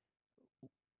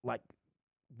 like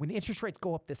when interest rates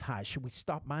go up this high, should we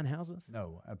stop buying houses?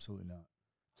 No, absolutely not.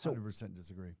 So 100%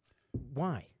 disagree.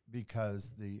 Why?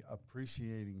 Because the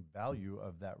appreciating value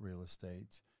of that real estate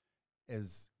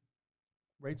is,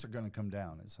 rates are going to come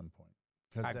down at some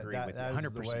point. I agree with you, that 100%.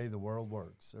 is the way the world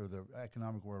works, or the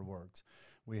economic world works.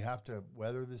 We have to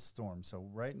weather this storm. So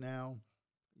right now,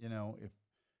 you know, if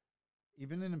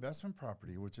even an investment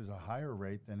property, which is a higher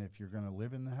rate than if you're going to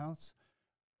live in the house,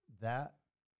 that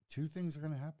two things are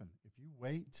going to happen. If you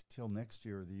wait till next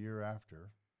year or the year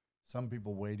after, some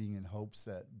people waiting in hopes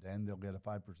that then they'll get a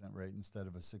 5% rate instead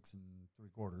of a 6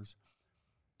 3/4,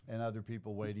 and other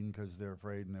people waiting because they're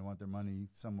afraid and they want their money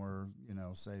somewhere, you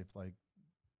know, safe, like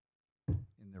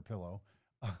in their pillow,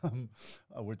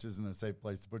 which isn't a safe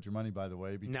place to put your money, by the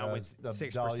way, because now with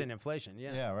 6% inflation,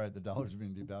 yeah, right, the dollar's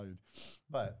being devalued.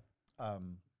 But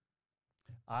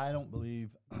I don't believe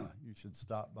you should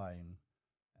stop buying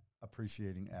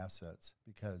appreciating assets,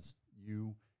 because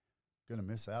you going to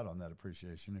miss out on that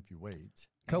appreciation if you wait.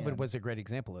 COVID was a great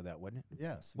example of that, wasn't it?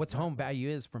 Yes. What's home value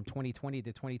is from 2020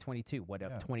 to 2022? What,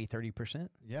 up 20, 30%?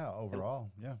 Yeah,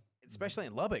 overall, Especially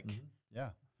in Lubbock. Yeah.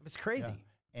 It's crazy.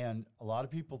 Yeah. And a lot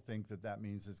of people think that that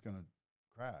means it's going to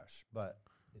crash, but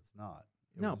it's not.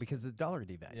 Because the dollar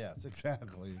devalued. Yes,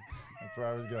 exactly. That's where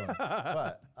I was going.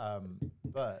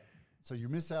 But so you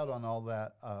miss out on all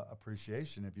that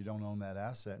appreciation if you don't own that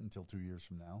asset until 2 years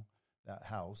from now, that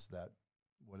house, that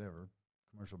whatever,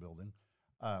 commercial building.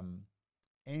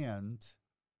 And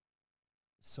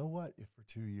so what if for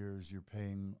 2 years you're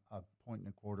paying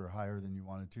 1.25 higher than you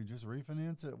wanted to? Just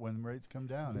refinance it when rates come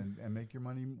down and make your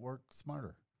money work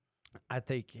smarter. I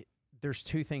think there's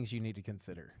two things you need to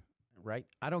consider, right?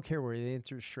 I don't care where the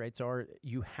interest rates are.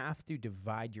 You have to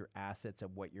divide your assets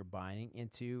of what you're buying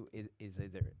into is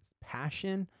either it's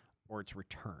passion or it's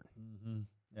return.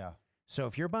 Yeah. So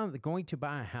if you're going to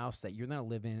buy a house that you're going to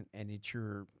live in and it's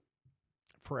your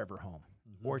forever home,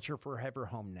 or it's your forever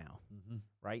home now,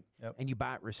 right? Yep. And you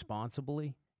buy it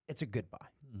responsibly, it's a good buy.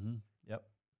 Yep.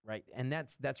 Right. And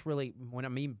that's really, when I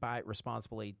mean buy it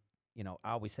responsibly, you know,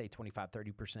 I always say 25,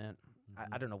 30%.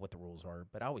 I don't know what the rules are,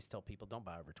 but I always tell people don't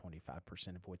buy over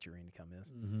 25% of what your income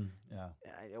is. Yeah.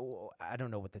 I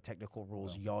don't know what the technical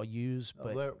rules y'all use,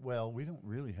 but we don't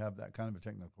really have that kind of a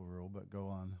technical rule, but go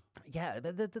on. yeah,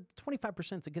 the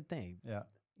 25% is a good thing. Yeah.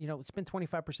 Spend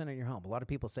 25% on your home. A lot of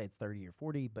people say it's 30 or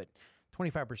 40, but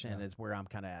 25% is where I'm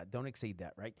kind of at. Don't exceed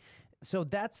that, right? So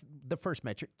that's the first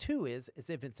metric. 2 is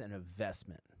if it's an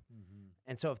investment. Mm-hmm.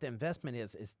 And so if the investment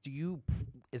is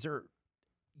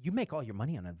you make all your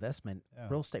money on investment,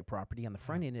 real estate property on the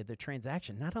front end of the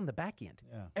transaction, not on the back end.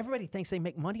 Yeah. Everybody thinks they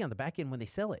make money on the back end when they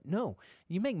sell it. No,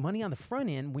 you make money on the front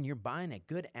end when you're buying a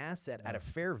good asset at a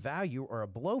fair value or a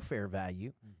below fair value.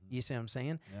 Mm-hmm. You see what I'm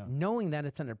saying? Yeah. Knowing that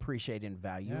it's an appreciating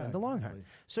value in the long run.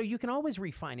 So you can always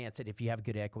refinance it if you have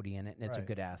good equity in it and it's a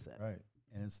good asset. Right.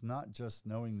 And it's not just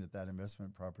knowing that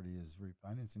investment property is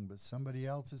refinancing, but somebody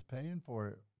else is paying for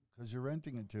it. Because you're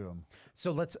renting it to them.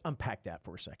 So let's unpack that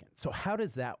for a second. So how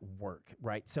does that work,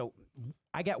 right? So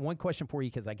I got one question for you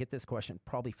because I get this question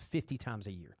probably 50 times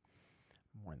a year,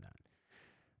 more than that.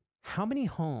 How many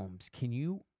homes can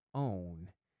you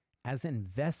own as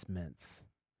investments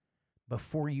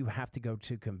before you have to go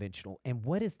to conventional? And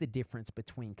what is the difference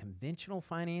between conventional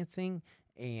financing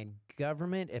and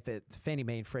government, if it's Fannie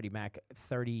Mae and Freddie Mac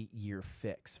 30-year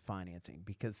fix financing?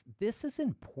 Because this is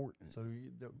important. So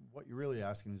what you're really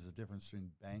asking is the difference between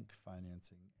bank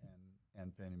financing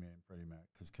and Fannie Mae and Freddie Mac.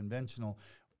 Because conventional,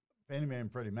 Fannie Mae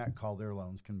and Freddie Mac call their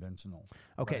loans conventional.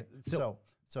 Okay. Right?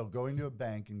 So going to a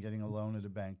bank and getting a loan at a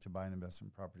bank to buy an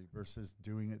investment property versus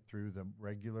doing it through the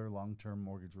regular long-term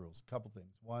mortgage rules. A couple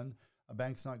things. One, a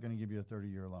bank's not going to give you a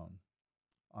 30-year loan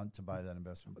to buy that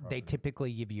investment property. They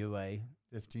typically give you a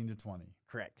 15 to 20.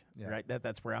 Correct. Yeah. Right.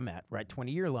 That's where I'm at. Right.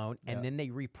 20-year loan, and then they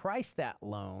reprice that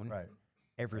loan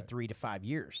every 3 to 5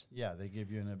 years. Yeah, they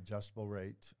give you an adjustable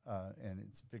rate, and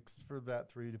it's fixed for that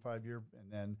 3 to 5 year,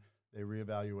 and then they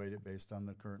reevaluate it based on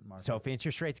the current market. So if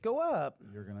interest rates go up,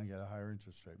 you're going to get a higher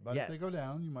interest rate. But if they go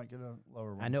down, you might get a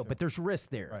lower one. I know, but there's risk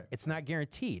there. Right. It's not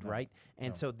guaranteed, right?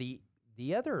 And so the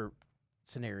other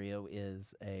scenario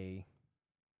is a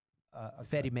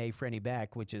Fannie Mae, Freddie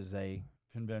Mac, which is a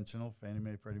conventional Fannie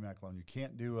Mae, Freddie Mac loan. You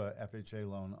can't do a FHA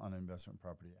loan on an investment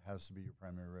property. It has to be your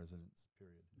primary residence,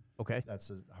 period. Okay. That's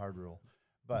a hard rule.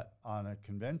 But on a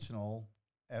conventional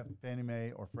Fannie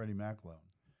Mae or Freddie Mac loan,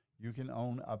 you can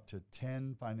own up to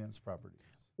 10 finance properties.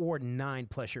 Or 9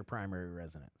 plus your primary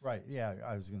residence. Right. Yeah,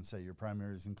 I was going to say your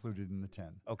primary is included in the 10.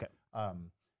 Okay.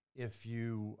 If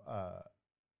your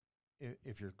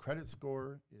credit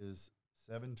score is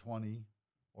 720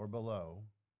 or below,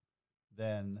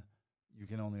 then you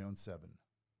can only own 7.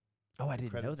 Oh, I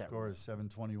didn't know that. Credit score is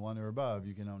 721 or above,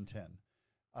 you can own 10.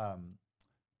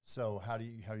 So how do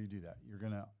you do that? You're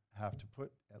going to have to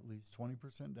put at least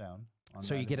 20% down.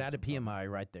 So you get out of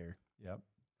PMI right there. Yep.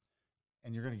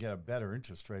 And you're going to get a better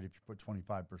interest rate if you put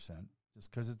 25%, just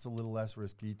because it's a little less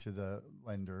risky to the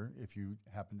lender if you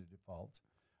happen to default.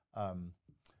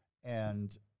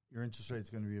 And your interest rate is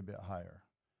going to be a bit higher.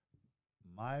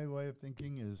 My way of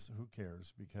thinking is who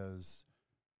cares? Because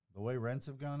the way rents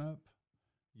have gone up,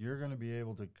 you're going to be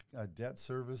able to debt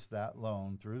service that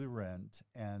loan through the rent.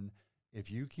 And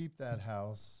if you keep that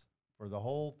house for the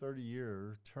whole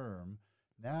 30-year term,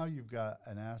 now you've got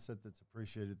an asset that's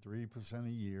appreciated 3% a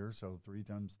year. So 3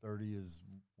 times 30 is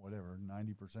whatever,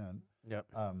 90%. Yep.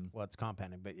 Well, it's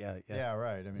compounding, but yeah. Yeah,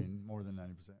 right. I mean, more than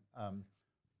 90%.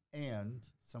 And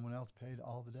someone else paid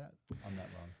all the debt on that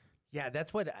loan. Yeah,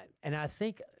 that's what, and I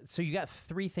think, so you got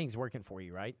 3 things working for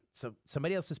you, right? So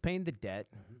somebody else is paying the debt,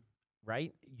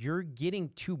 right? You're getting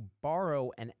to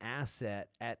borrow an asset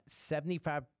at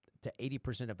 75 to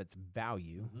 80% of its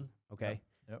value, okay?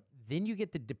 Yep. Then you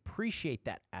get to depreciate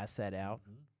that asset out.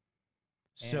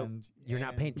 So you're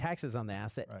not paying taxes on the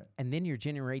asset, and then you're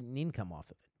generating income off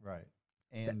of it. Right.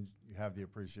 And you have the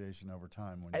appreciation over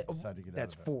time when you decide to get out of it.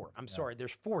 That's 4. I'm sorry.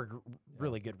 There's 4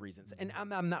 really good reasons. And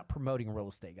I'm not promoting real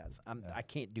estate, guys. I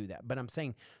can't do that. But I'm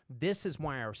saying this is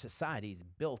why our society is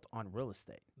built on real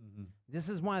estate. This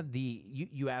is why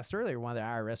you asked earlier why the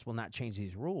IRS will not change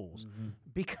these rules.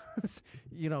 Because,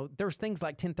 there's things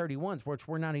like 1031s, which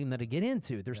we're not even going to get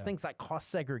into. There's things like cost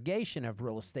segregation of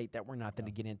real estate that we're not going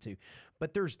to get into.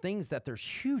 But there's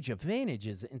huge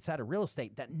advantages inside of real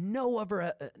estate that no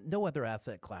other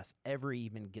asset class ever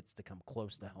even gets to come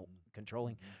close to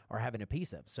controlling or having a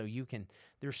piece of. So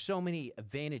there's so many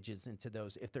advantages into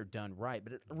those if they're done right.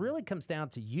 But it really comes down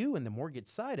to you and the mortgage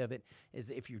side of it is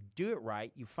if you do it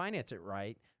right, you finance it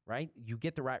right, you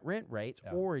get the right rent rates,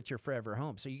 or it's your forever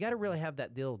home. So you got to really have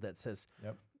that deal that says,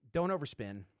 don't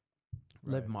overspend,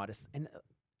 live modest. And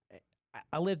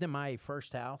I lived in my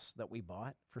first house that we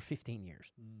bought for 15 years.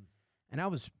 And I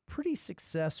was pretty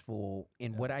successful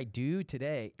in what I do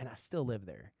today, and I still live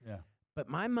there. Yeah. But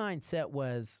my mindset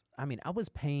was, I mean, I was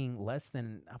paying like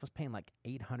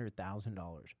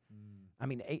 $800,000.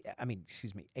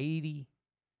 Excuse me,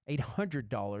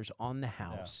 $800 on the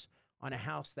house, on a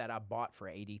house that I bought for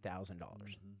 $80,000.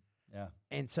 Yeah.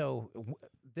 And so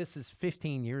this is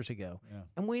 15 years ago. Yeah.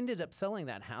 And we ended up selling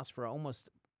that house for almost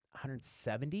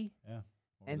 170. Yeah.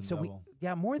 And so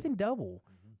more than double.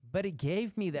 But it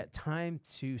gave me that time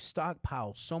to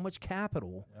stockpile so much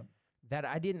capital that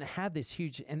I didn't have this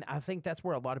huge, and I think that's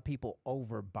where a lot of people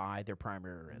overbuy their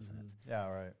primary residence. Yeah,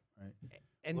 right.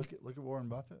 And look at Warren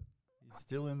Buffett. He's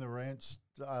still in the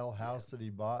ranch-style house that he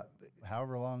bought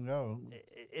however long ago.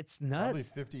 It's nuts. Probably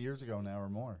 50 years ago now or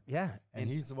more. Yeah. And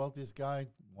he's the wealthiest guy,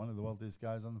 one of the wealthiest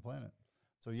guys on the planet.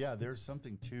 So, yeah, there's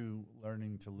something to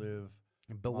learning to live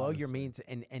below your means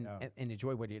and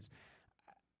enjoy what it is.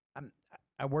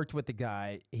 I worked with the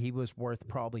guy. He was worth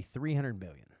probably $300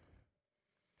 million.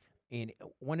 And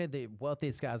one of the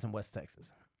wealthiest guys in West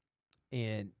Texas.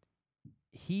 And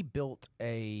he built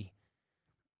it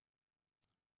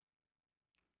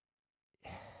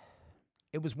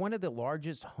was one of the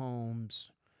largest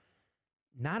homes,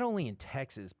 not only in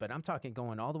Texas, but I'm talking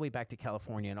going all the way back to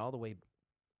California and all the way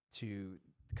to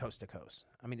coast.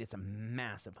 I mean, it's a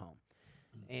massive home.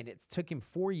 And it took him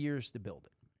 4 years to build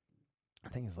it. I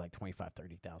think it's like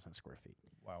 30,000 square feet.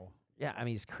 Wow. Yeah, I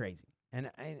mean, it's crazy. And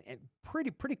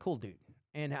pretty cool dude.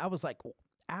 And I was like,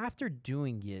 after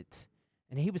doing it,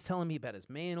 and he was telling me about his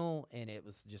mantle, and it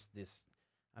was just this,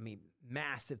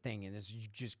 massive thing, and it's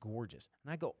just gorgeous.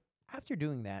 And I go, after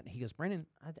doing that, he goes, Brendan,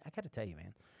 I got to tell you,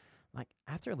 man, like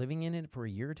after living in it for a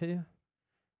year or two,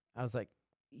 I was like,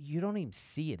 you don't even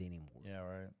see it anymore. Yeah,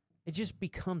 right. It just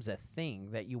becomes a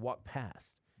thing that you walk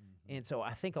past. And so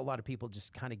I think a lot of people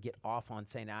just kind of get off on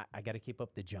saying, I got to keep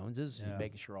up the Joneses and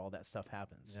making sure all that stuff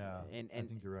happens. Yeah, and I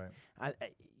think you're right.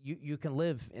 You can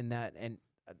live in that, and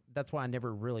that's why I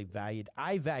never really valued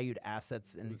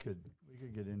assets. And we could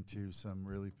get into some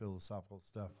really philosophical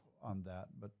stuff on that,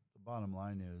 but the bottom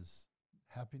line is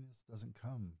happiness doesn't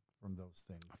come from those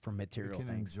things. From material things.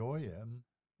 You can enjoy them,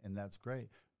 and that's great.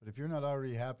 But if you're not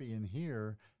already happy in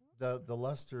here, the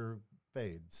luster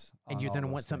fades. And you're going to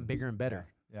want something bigger and better.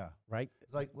 Yeah. Right.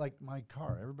 It's like my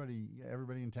car. Everybody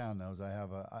in town knows I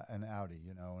have an Audi,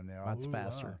 and they're all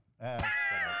faster.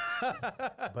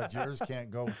 But yours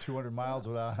can't go 200 miles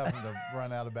without having to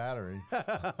run out of battery.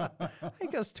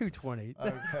 It goes 220.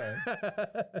 Okay.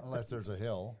 Unless there's a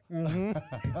hill. But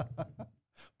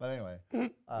anyway,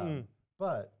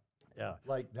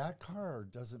 like that car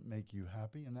doesn't make you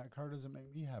happy, and that car doesn't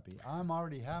make me happy. I'm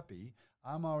already happy.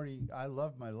 I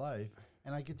love my life,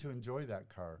 and I get to enjoy that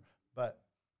car. But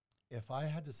if I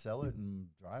had to sell it and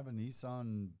drive a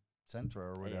Nissan Sentra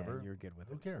or whatever, you're good with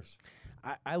it. Who cares?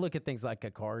 I look at things like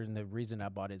a car, and the reason I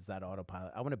bought it is that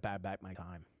autopilot. I want to buy back my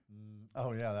time.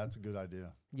 Oh, yeah, that's a good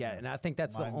idea. Yeah, and I think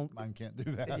that's mine can't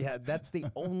do that. Yeah, that's the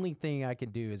only thing I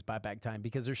can do is buy back time,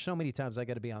 because there's so many times I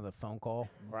got to be on the phone call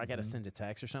or I got to send a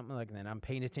text or something like that. And I'm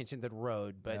paying attention to the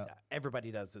road, but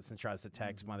everybody does this and tries to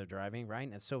text while they're driving, right?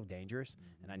 And it's so dangerous,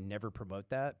 and I never promote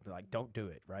that. Like, don't do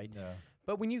it, right? Yeah.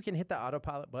 But when you can hit the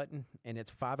autopilot button and it's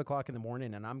 5 o'clock in the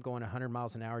morning and I'm going 100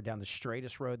 miles an hour down the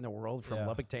straightest road in the world from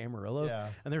Lubbock to Amarillo,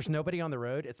 and there's nobody on the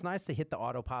road, it's nice to hit the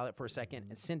autopilot for a second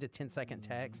and send a 10-second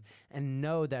text and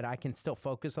know that I can still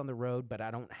focus on the road, but I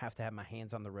don't have to have my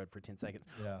hands on the road for 10 seconds.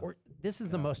 Yeah. Or this is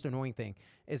the most annoying thing,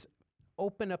 is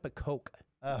open up a Coke.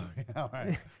 Oh, yeah,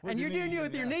 right. And you're doing it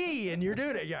with your knee, and you're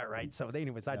doing it. Yeah, right. So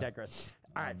anyways, I digress.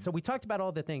 All right, so we talked about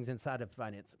all the things inside of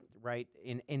finance, right?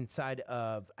 Inside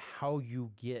of how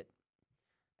you get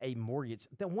a mortgage.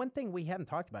 The one thing we haven't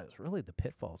talked about is really the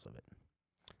pitfalls of it.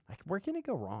 Like, where can it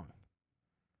go wrong?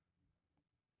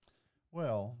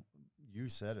 Well, you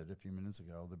said it a few minutes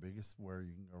ago. The biggest where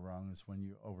you can go wrong is when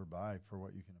you overbuy for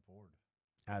what you can afford.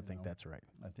 I think that's right.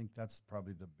 I think that's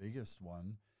probably the biggest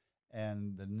one.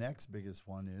 And the next biggest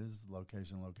one is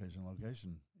location.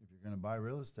 If you're going to buy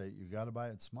real estate, you got to buy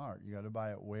it smart. You got to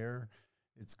buy it where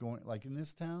it's going. Like in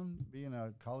this town, being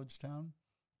a college town,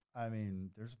 I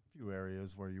mean, there's a few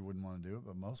areas where you wouldn't want to do it,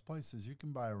 but most places you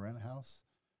can buy a rent house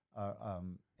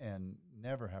and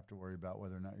never have to worry about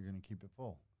whether or not you're going to keep it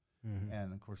full. Mm-hmm.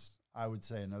 And, of course, I would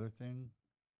say another thing,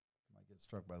 might get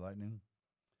struck by lightning,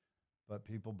 but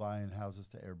people buying houses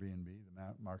to Airbnb,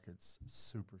 the market's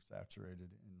super saturated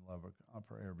in Lubbock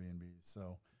for Airbnb.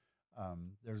 So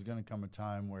there's going to come a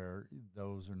time where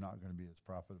those are not going to be as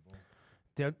profitable.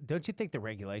 Don't you think the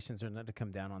regulations are going to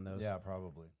come down on those? Yeah,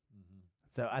 probably. Mm-hmm.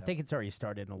 So I think it's already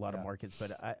started in a lot of markets,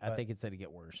 but I think it's going to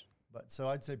get worse. But so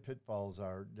I'd say pitfalls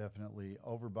are definitely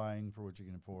overbuying for what you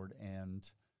can afford and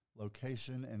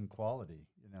location and quality.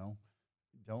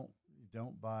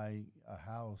 don't buy a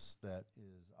house that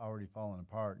is already falling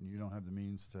apart and you don't have the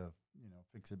means to,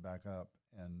 fix it back up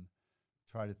and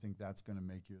try to think that's going to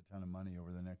make you a ton of money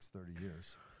over the next 30 years.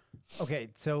 Okay,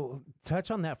 so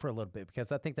touch on that for a little bit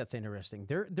because I think that's interesting.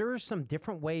 There are some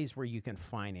different ways where you can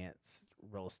finance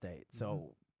real estate.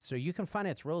 So you can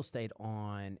finance real estate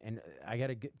on, and I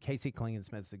got Casey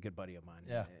Klingensmith's a good buddy of mine.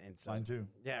 Yeah, and so, mine too.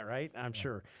 Yeah, right? I'm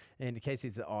sure. And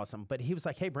Casey's awesome. But he was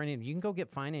like, hey, Brandon, you can go get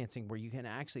financing where you can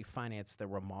actually finance the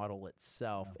remodel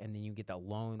itself, and then you get the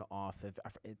loan off of,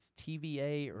 it's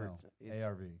TVA or it's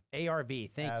ARV. ARV,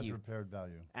 thank you. As repaired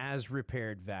value. As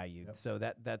repaired value. Yep. So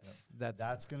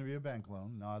that's going to be a bank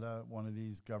loan, not one of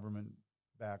these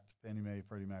government-backed Fannie Mae,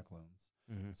 Freddie Mac loans.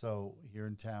 Mm-hmm. So here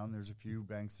in town, there's a few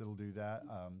banks that'll do that.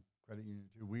 Credit union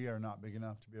too. We are not big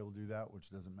enough to be able to do that, which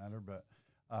doesn't matter. But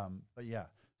yeah.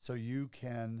 So you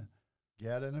can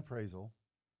get an appraisal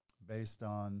based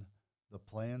on the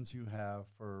plans you have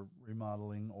for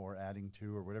remodeling or adding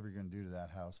to or whatever you're going to do to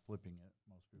that house, flipping it.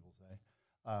 Most people say,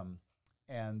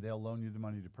 and they'll loan you the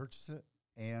money to purchase it,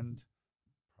 and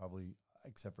probably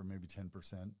except for maybe 10%,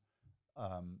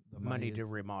 the money to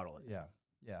remodel it. Yeah.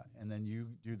 Yeah, and then you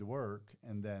do the work,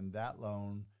 and then that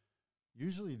loan,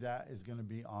 usually that is going to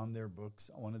be on their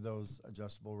books, one of those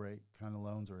adjustable rate kind of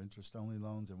loans or interest-only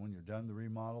loans, and when you're done the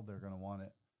remodel, they're going to want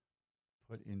it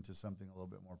put into something a little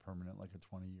bit more permanent, like a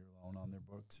 20-year loan on their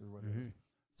books or whatever. Mm-hmm.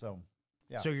 So,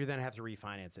 yeah. So you're going to have to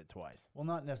refinance it twice. Well,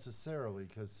 not necessarily,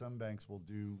 because some banks will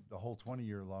do the whole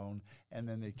 20-year loan, and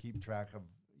then they keep track of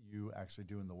you actually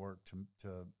doing the work to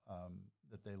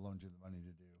that they loaned you the money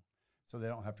to do. So they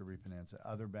don't have to refinance it.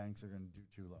 Other banks are going to do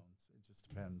 2 loans. It just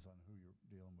depends on who you're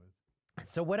dealing with.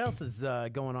 So what else is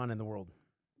going on in the world?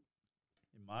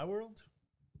 In my world?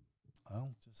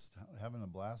 Well, just having a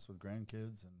blast with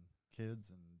grandkids and kids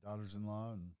and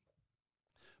daughters-in-law. And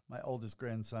my oldest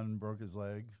grandson broke his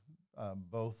leg.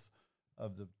 Both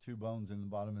of the 2 bones in the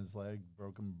bottom of his leg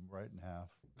broke him right in half.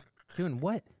 Doing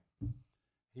what?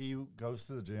 He goes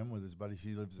to the gym with his buddies.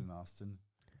 He lives in Austin.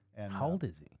 And how old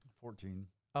is he? 14.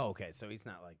 Oh, okay. So he's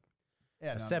not like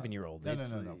a 7-year-old.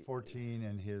 No. 14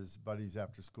 and his buddies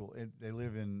after school. They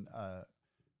live in a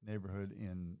neighborhood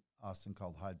in Austin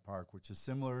called Hyde Park, which is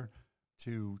similar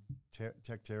to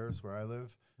Tech Terrace where I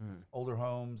live. Older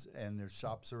homes, and there's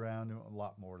shops around, a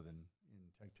lot more than in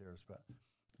Tech Terrace.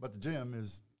 But the gym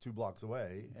is 2 blocks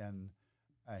away, and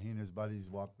he and his buddies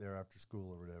walk there after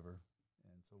school or whatever.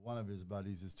 And so one of his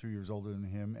buddies is 2 years older than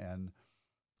him and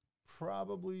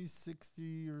probably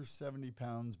 60 or 70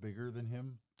 pounds bigger than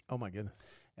him. Oh, my goodness.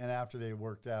 And after they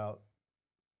worked out,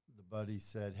 the buddy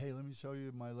said, hey, let me show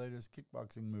you my latest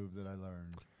kickboxing move that I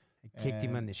learned. He kicked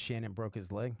him on the shin and broke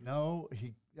his leg? No,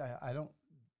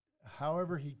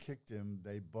 however he kicked him,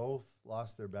 they both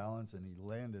lost their balance, and he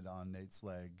landed on Nate's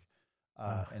leg,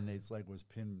 and Nate's leg was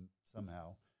pinned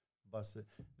somehow, busted.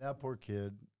 That poor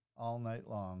kid, all night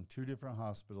long, 2 different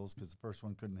hospitals because the first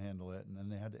one couldn't handle it, and then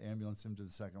they had to ambulance him to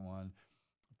the second one.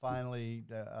 Finally,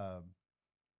 the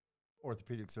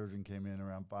orthopedic surgeon came in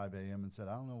around 5 a.m. and said,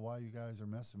 I don't know why you guys are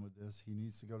messing with this. He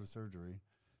needs to go to surgery.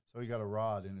 So he got a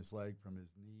rod in his leg from his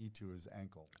knee to his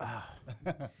ankle.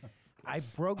 I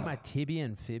broke my tibia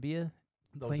and fibia.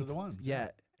 Those are the ones.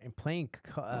 Yeah, and playing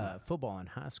football in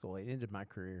high school. It ended my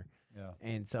career. Yeah.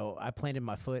 And so I planted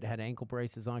my foot, had ankle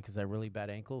braces on because I had really bad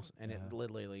ankles, and it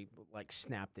literally like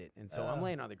snapped it. And so I'm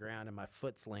laying on the ground, and my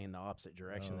foot's laying the opposite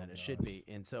direction that it should be.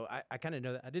 And so I kind of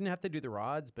know that. I didn't have to do the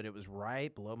rods, but it was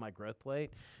right below my growth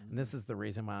plate. And this is the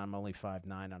reason why I'm only 5'9"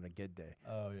 on a good day.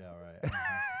 Oh, yeah, right.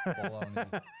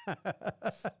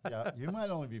 Yeah, you might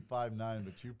only be 5'9",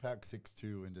 but you pack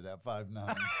 6'2" into that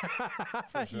 5'9".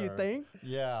 For sure. You think?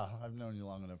 Yeah, I've known you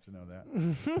long enough to know that.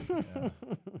 Yeah.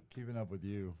 Keeping up with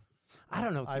you. I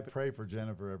don't know. I pray for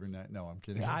Jennifer every night. No, I'm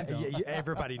kidding.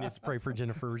 Everybody needs to pray for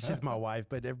Jennifer. She's my wife,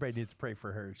 but everybody needs to pray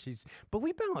for her. But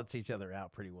we balance each other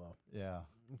out pretty well. Yeah.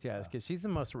 Yeah, because she's the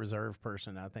most reserved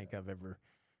person I think I've ever.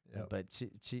 Yep. But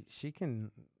she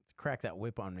can crack that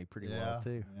whip on me pretty well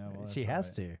too. Yeah, well, she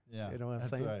has to. Yeah, you know what I'm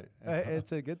that's saying? right.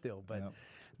 It's a good deal. But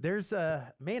there's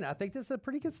man, I think this is a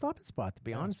pretty good stopping spot, to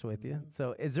be honest with you.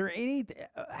 So is there any,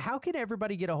 how can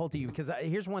everybody get a hold of you? Because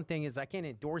here's one thing is I can't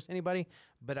endorse anybody,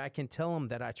 but I can tell them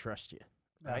that I trust you,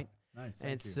 right? Nice.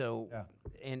 And Thank you. so,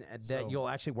 and that you'll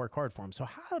actually work hard for them. So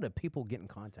how do people get in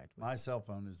contact with you? My cell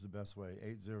phone is the best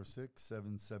way,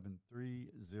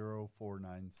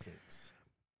 806-773-0496.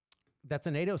 That's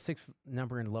an 806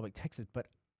 number in Lubbock, Texas, but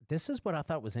this is what I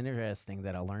thought was interesting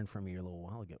that I learned from you a little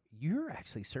while ago. You're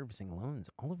actually servicing loans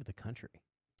all over the country.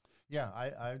 Yeah,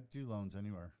 I do loans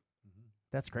anywhere. Mm-hmm.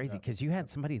 That's crazy because you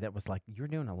had somebody that was like, you're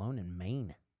doing a loan in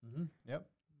Maine. Mm-hmm. Yep.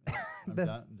 I've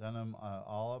done them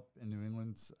all up in New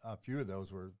England. A few of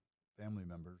those were family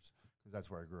members because that's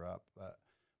where I grew up.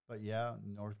 But yeah,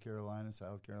 North Carolina,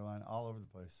 South Carolina, all over the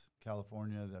place.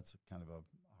 California, that's kind of a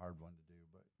hard one to do.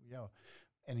 But yeah,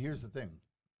 and here's the thing.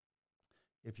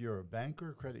 If you're a bank or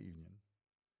a credit union,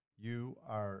 you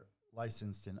are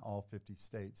licensed in all 50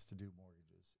 states to do mortgages.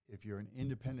 If you're an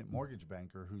independent mortgage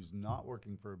banker who's not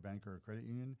working for a bank or a credit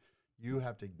union, you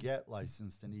have to get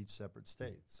licensed in each separate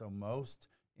state. So most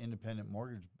independent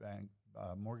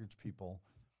mortgage people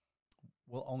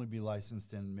will only be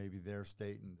licensed in maybe their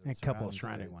state and the a couple of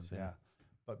surrounding surrounding states. ones. Yeah.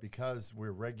 But because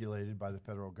we're regulated by the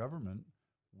federal government,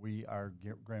 we are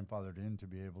grandfathered in to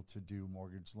be able to do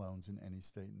mortgage loans in any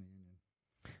state in the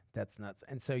union. That's nuts.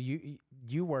 And so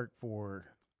you work for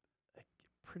a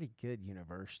pretty good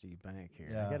university bank here.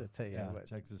 Yeah, I got to tell you. yeah,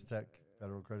 Texas Tech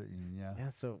Federal Credit Union, yeah.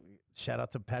 Yeah, so shout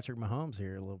out to Patrick Mahomes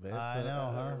here a little bit. I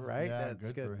know, huh? Right? Yeah,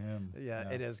 That's good for him. Yeah,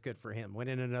 it is good for him.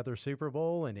 Winning another Super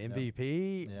Bowl and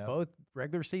MVP, both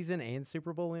regular season and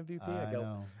Super Bowl MVP. I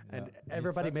know. And Yeah.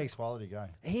 everybody He's such makes a quality guy.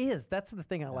 He is. That's the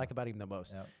thing I like about him the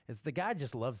most. Yep. Is the guy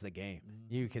just loves the game.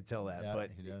 You could tell that. Yeah,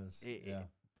 but he does.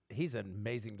 He's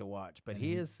amazing to watch. But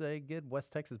he is a good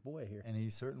West Texas boy here. And he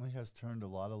certainly has turned a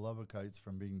lot of Lovekites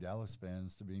from being Dallas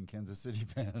fans to being Kansas City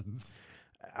fans.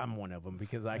 I'm one of them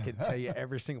because I can tell you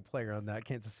every single player on that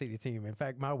Kansas City team. In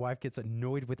fact, my wife gets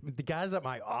annoyed with me. The guys at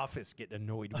my office get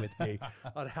annoyed with me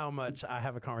on how much I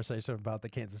have a conversation about the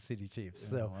Kansas City Chiefs.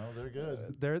 So, well, they're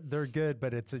good. They're good,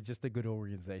 but it's just a good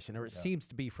organization, or it seems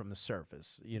to be from the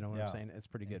surface. You know what I'm saying? It's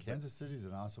pretty good. Kansas City is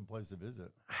an awesome place to visit.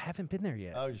 I haven't been there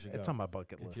yet. Oh, you should It's go. on my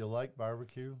bucket list. If you like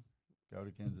barbecue, go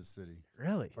to Kansas City.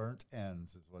 Really? Burnt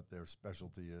ends is what their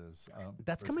specialty is.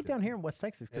 That's coming down here in West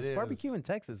Texas because It barbecue is. in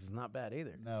Texas is not bad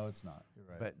either. No, it's not. You're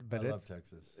right. But I love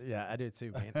Texas. Yeah, I do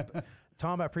too, man.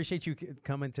 Tom, I appreciate you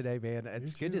coming today, man.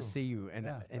 It's good to see you. And,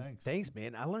 thanks,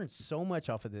 man. I learned so much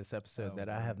off of this episode that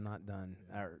I have not done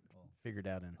or figured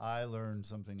out. I learn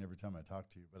something every time I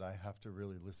talk to you, but I have to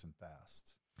really listen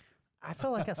fast. I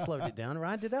felt like I slowed it down,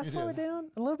 Ryan. Did I slow it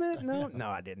down a little bit? No, no,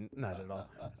 I didn't. Not at all.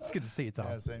 It's good to see you, Tom.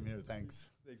 Yeah, same here. Thanks.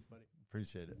 Thanks, buddy.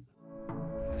 Appreciate it.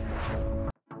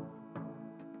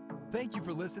 Thank you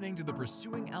for listening to the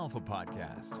Pursuing Alpha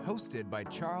podcast, hosted by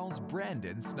Charles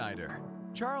Brandon Snyder.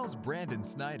 Charles Brandon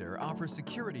Snyder offers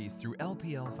securities through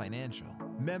LPL Financial,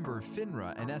 member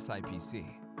FINRA and SIPC.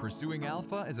 Pursuing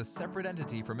Alpha is a separate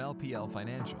entity from LPL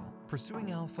Financial.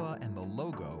 Pursuing Alpha and the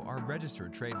logo are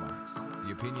registered trademarks.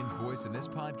 The opinions voiced in this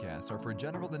podcast are for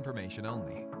general information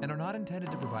only and are not intended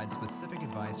to provide specific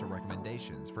advice or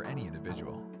recommendations for any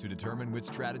individual. To determine which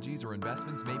strategies or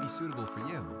investments may be suitable for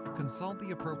you, consult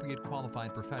the appropriate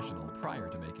qualified professional prior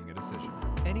to making a decision.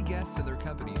 Any guests and their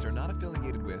companies are not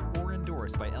affiliated with or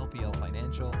endorsed by LPL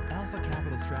Financial, Alpha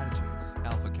Capital Strategies,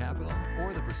 Alpha Capital,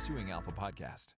 or the Pursuing Alpha podcast.